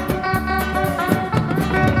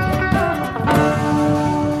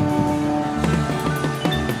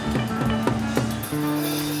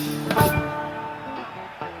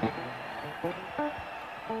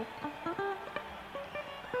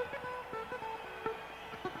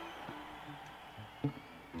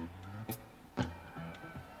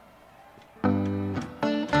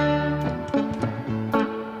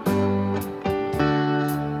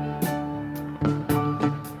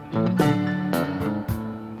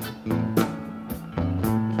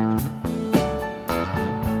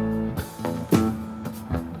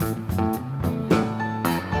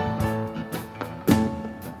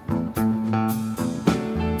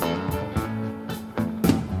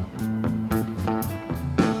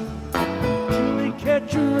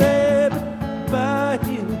 Catch a rabbit by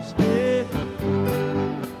his head.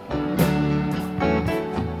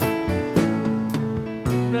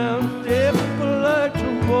 Now people like to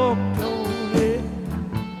walk on it.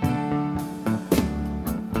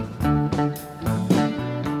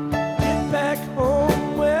 Get back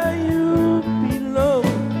home where you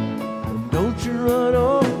belong. Don't you run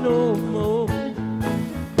off no more.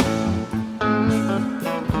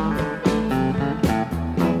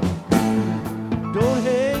 Don't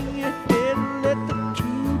hang your head and let the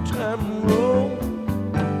two-time roll.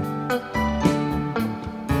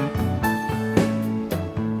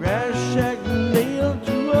 Grass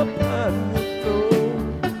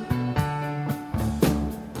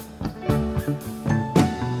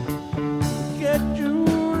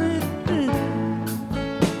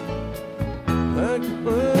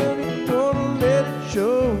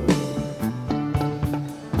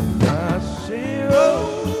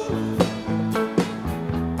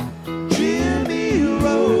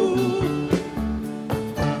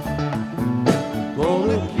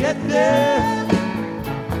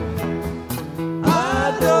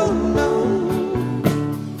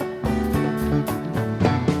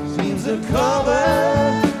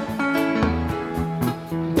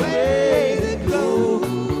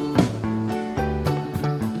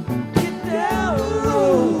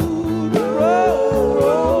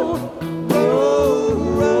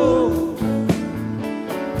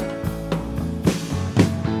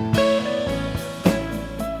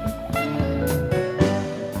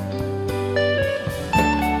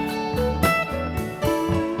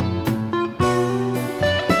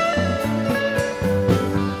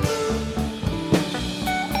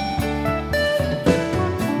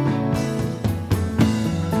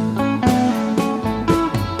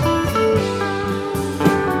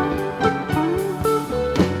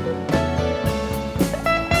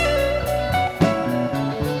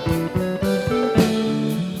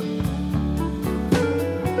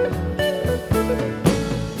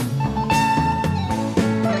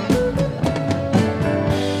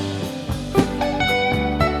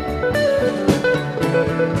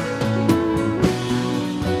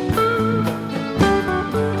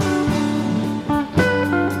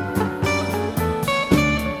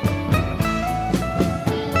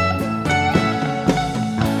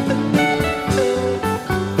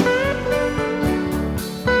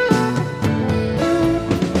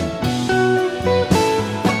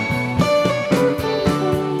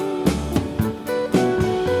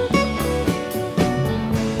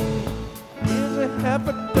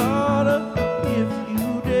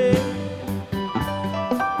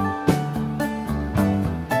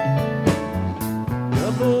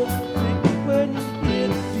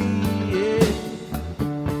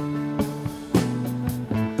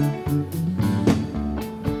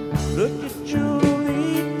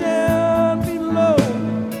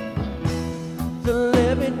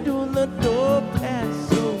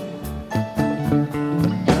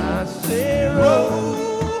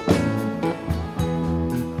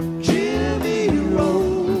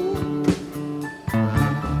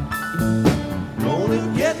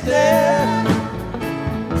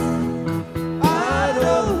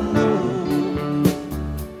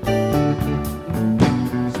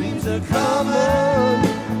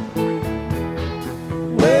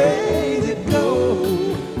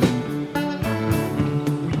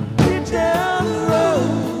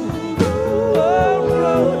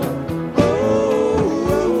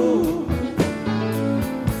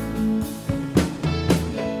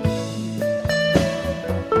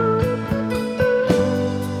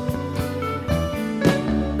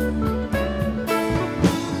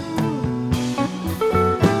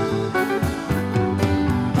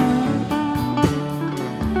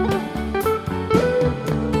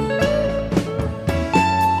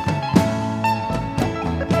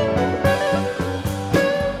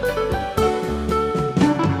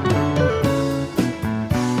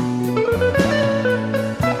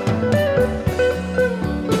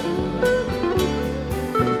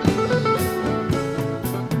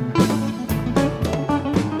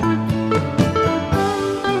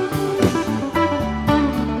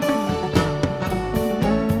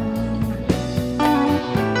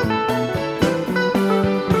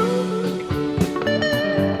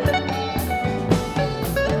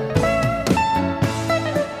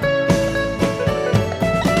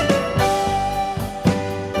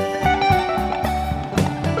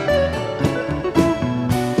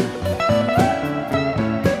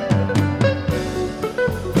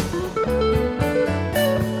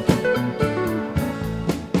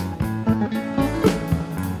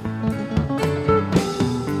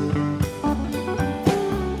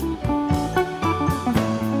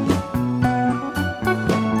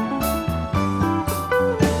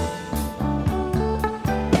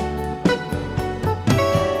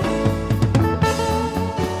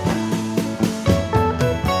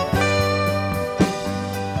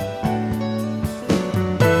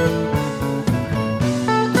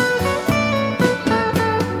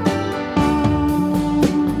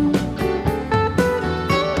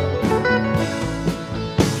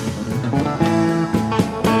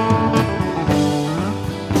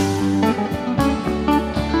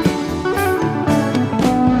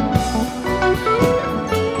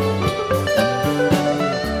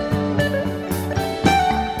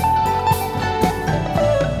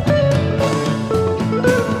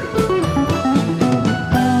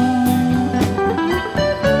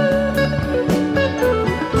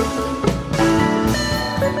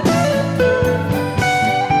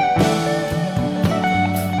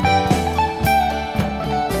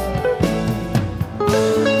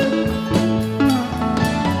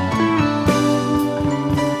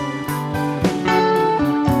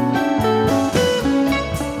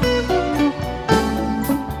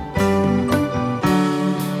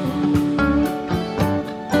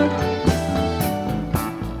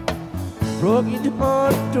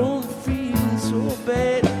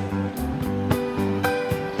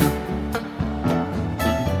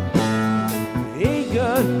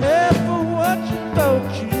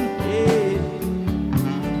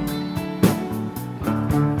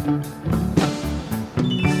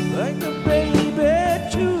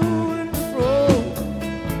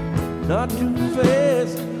not too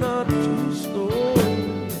fast, not too slow.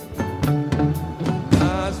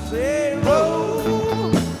 I say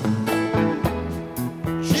roll,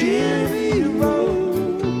 Jimmy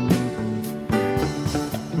roll.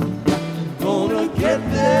 Gonna get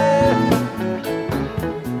there,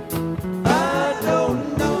 I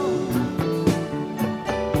don't know.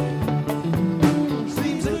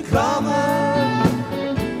 Seems a common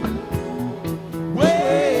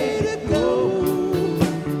way to go.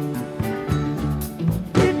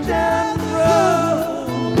 Get down the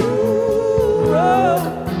road, road,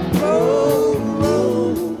 road,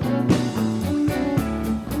 road.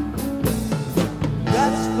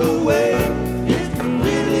 That's the way it's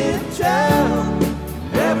been in town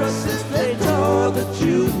ever since they tore the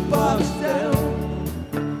jukebox down.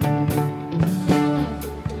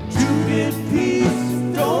 Two-bit piece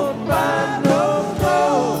don't buy no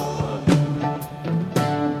more,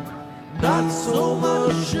 not so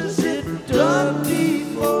much as it done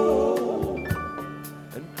before.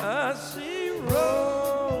 And I see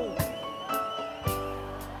roll,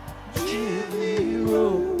 Jimmy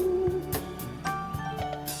roll.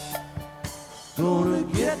 Gonna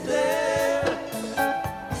get there,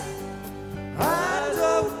 I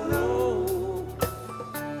don't know.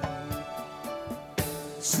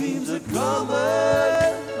 Seems a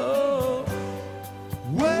common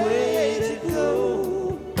way to go.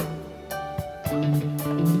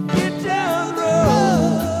 Get down the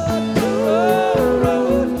road,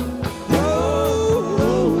 road, road,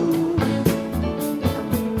 road.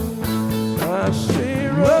 I say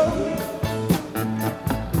road,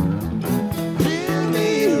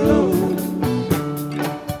 Jimmy road.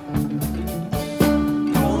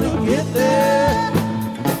 Gonna get there,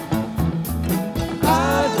 I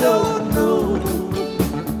don't know.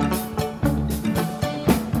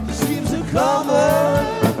 Seems a common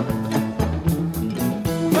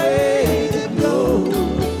way to go.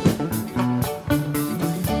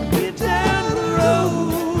 Get down the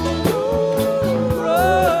road,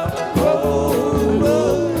 road, road,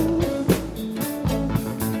 road.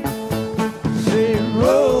 Say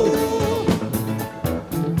road,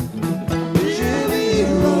 Jimmy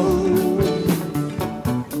road.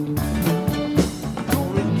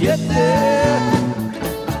 Gonna get there,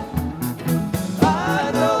 I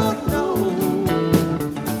don't know.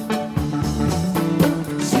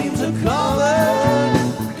 Seems a common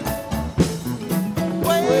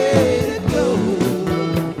way to go.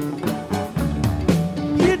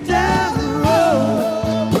 Get down the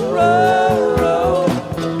road, road, road,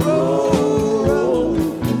 road, road.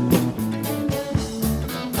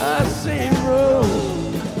 I say road,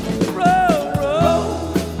 road, road,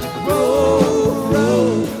 road,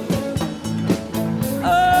 road.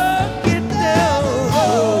 Oh, get down the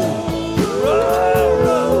road, road,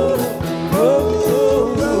 road,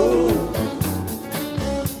 road, road.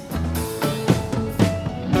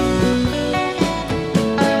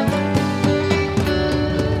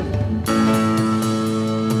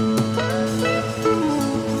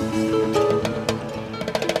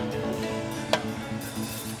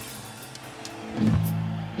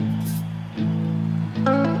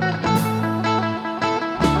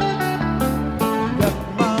 Got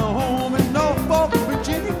my home in Norfolk,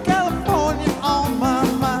 Virginia, California on my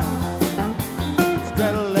mind.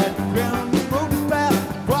 Straddle that ground road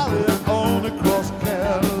path, probably on across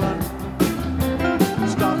Carolina.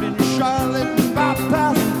 Stopped in Charlotte,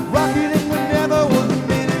 bypass, rocketing whenever was a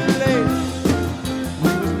minute late.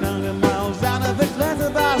 We was 90 miles out of Atlanta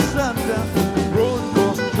by sundown, rolling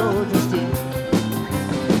across Georgia State.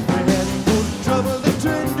 We had a little trouble that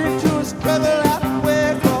turned into a struggle out way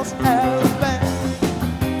across Alabama.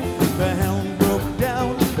 The helm broke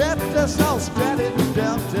down, left us all stranded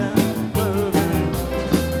downtown Birmingham.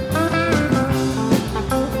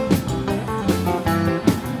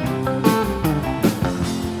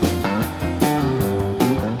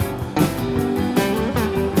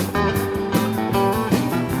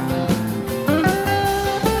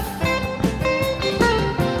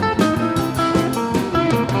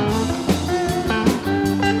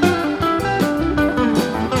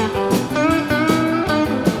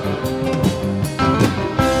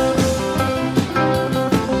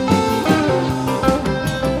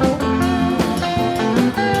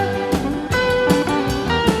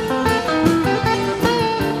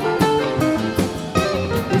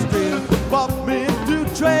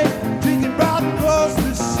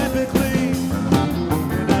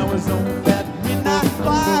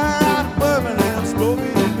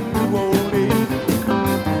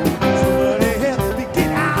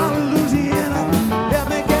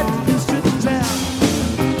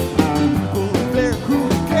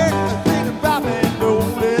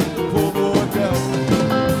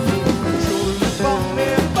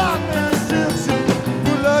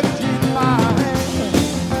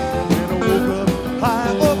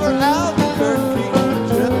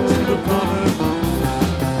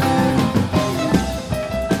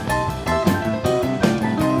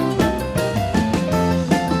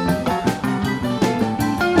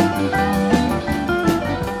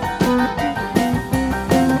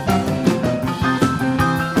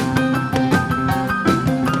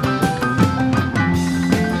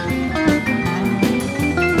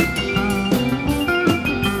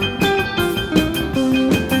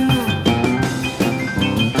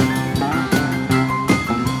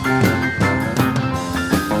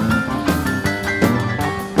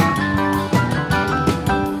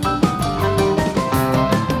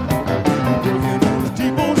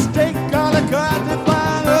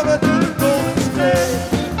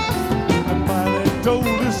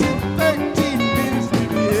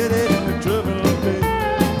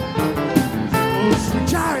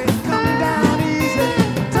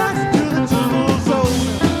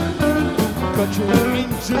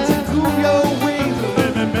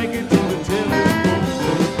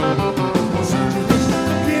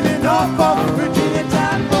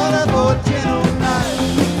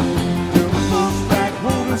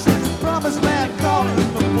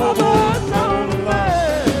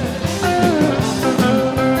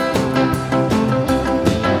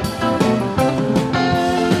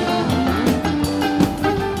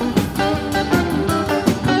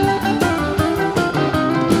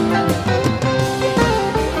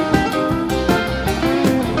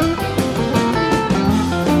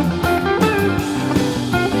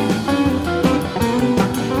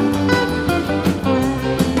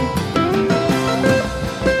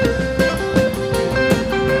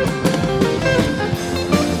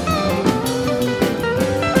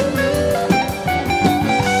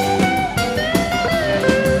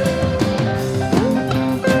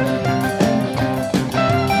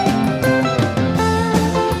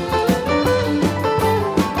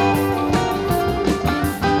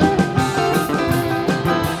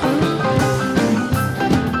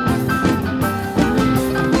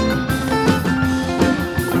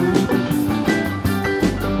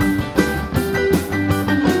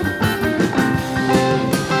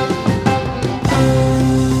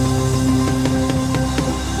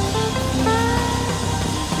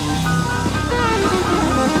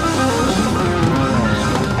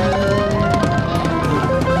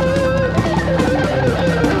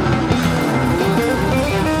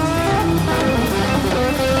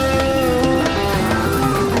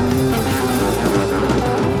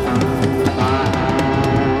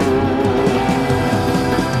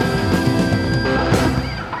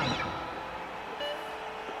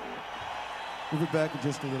 We'll be back in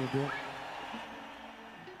just a little bit.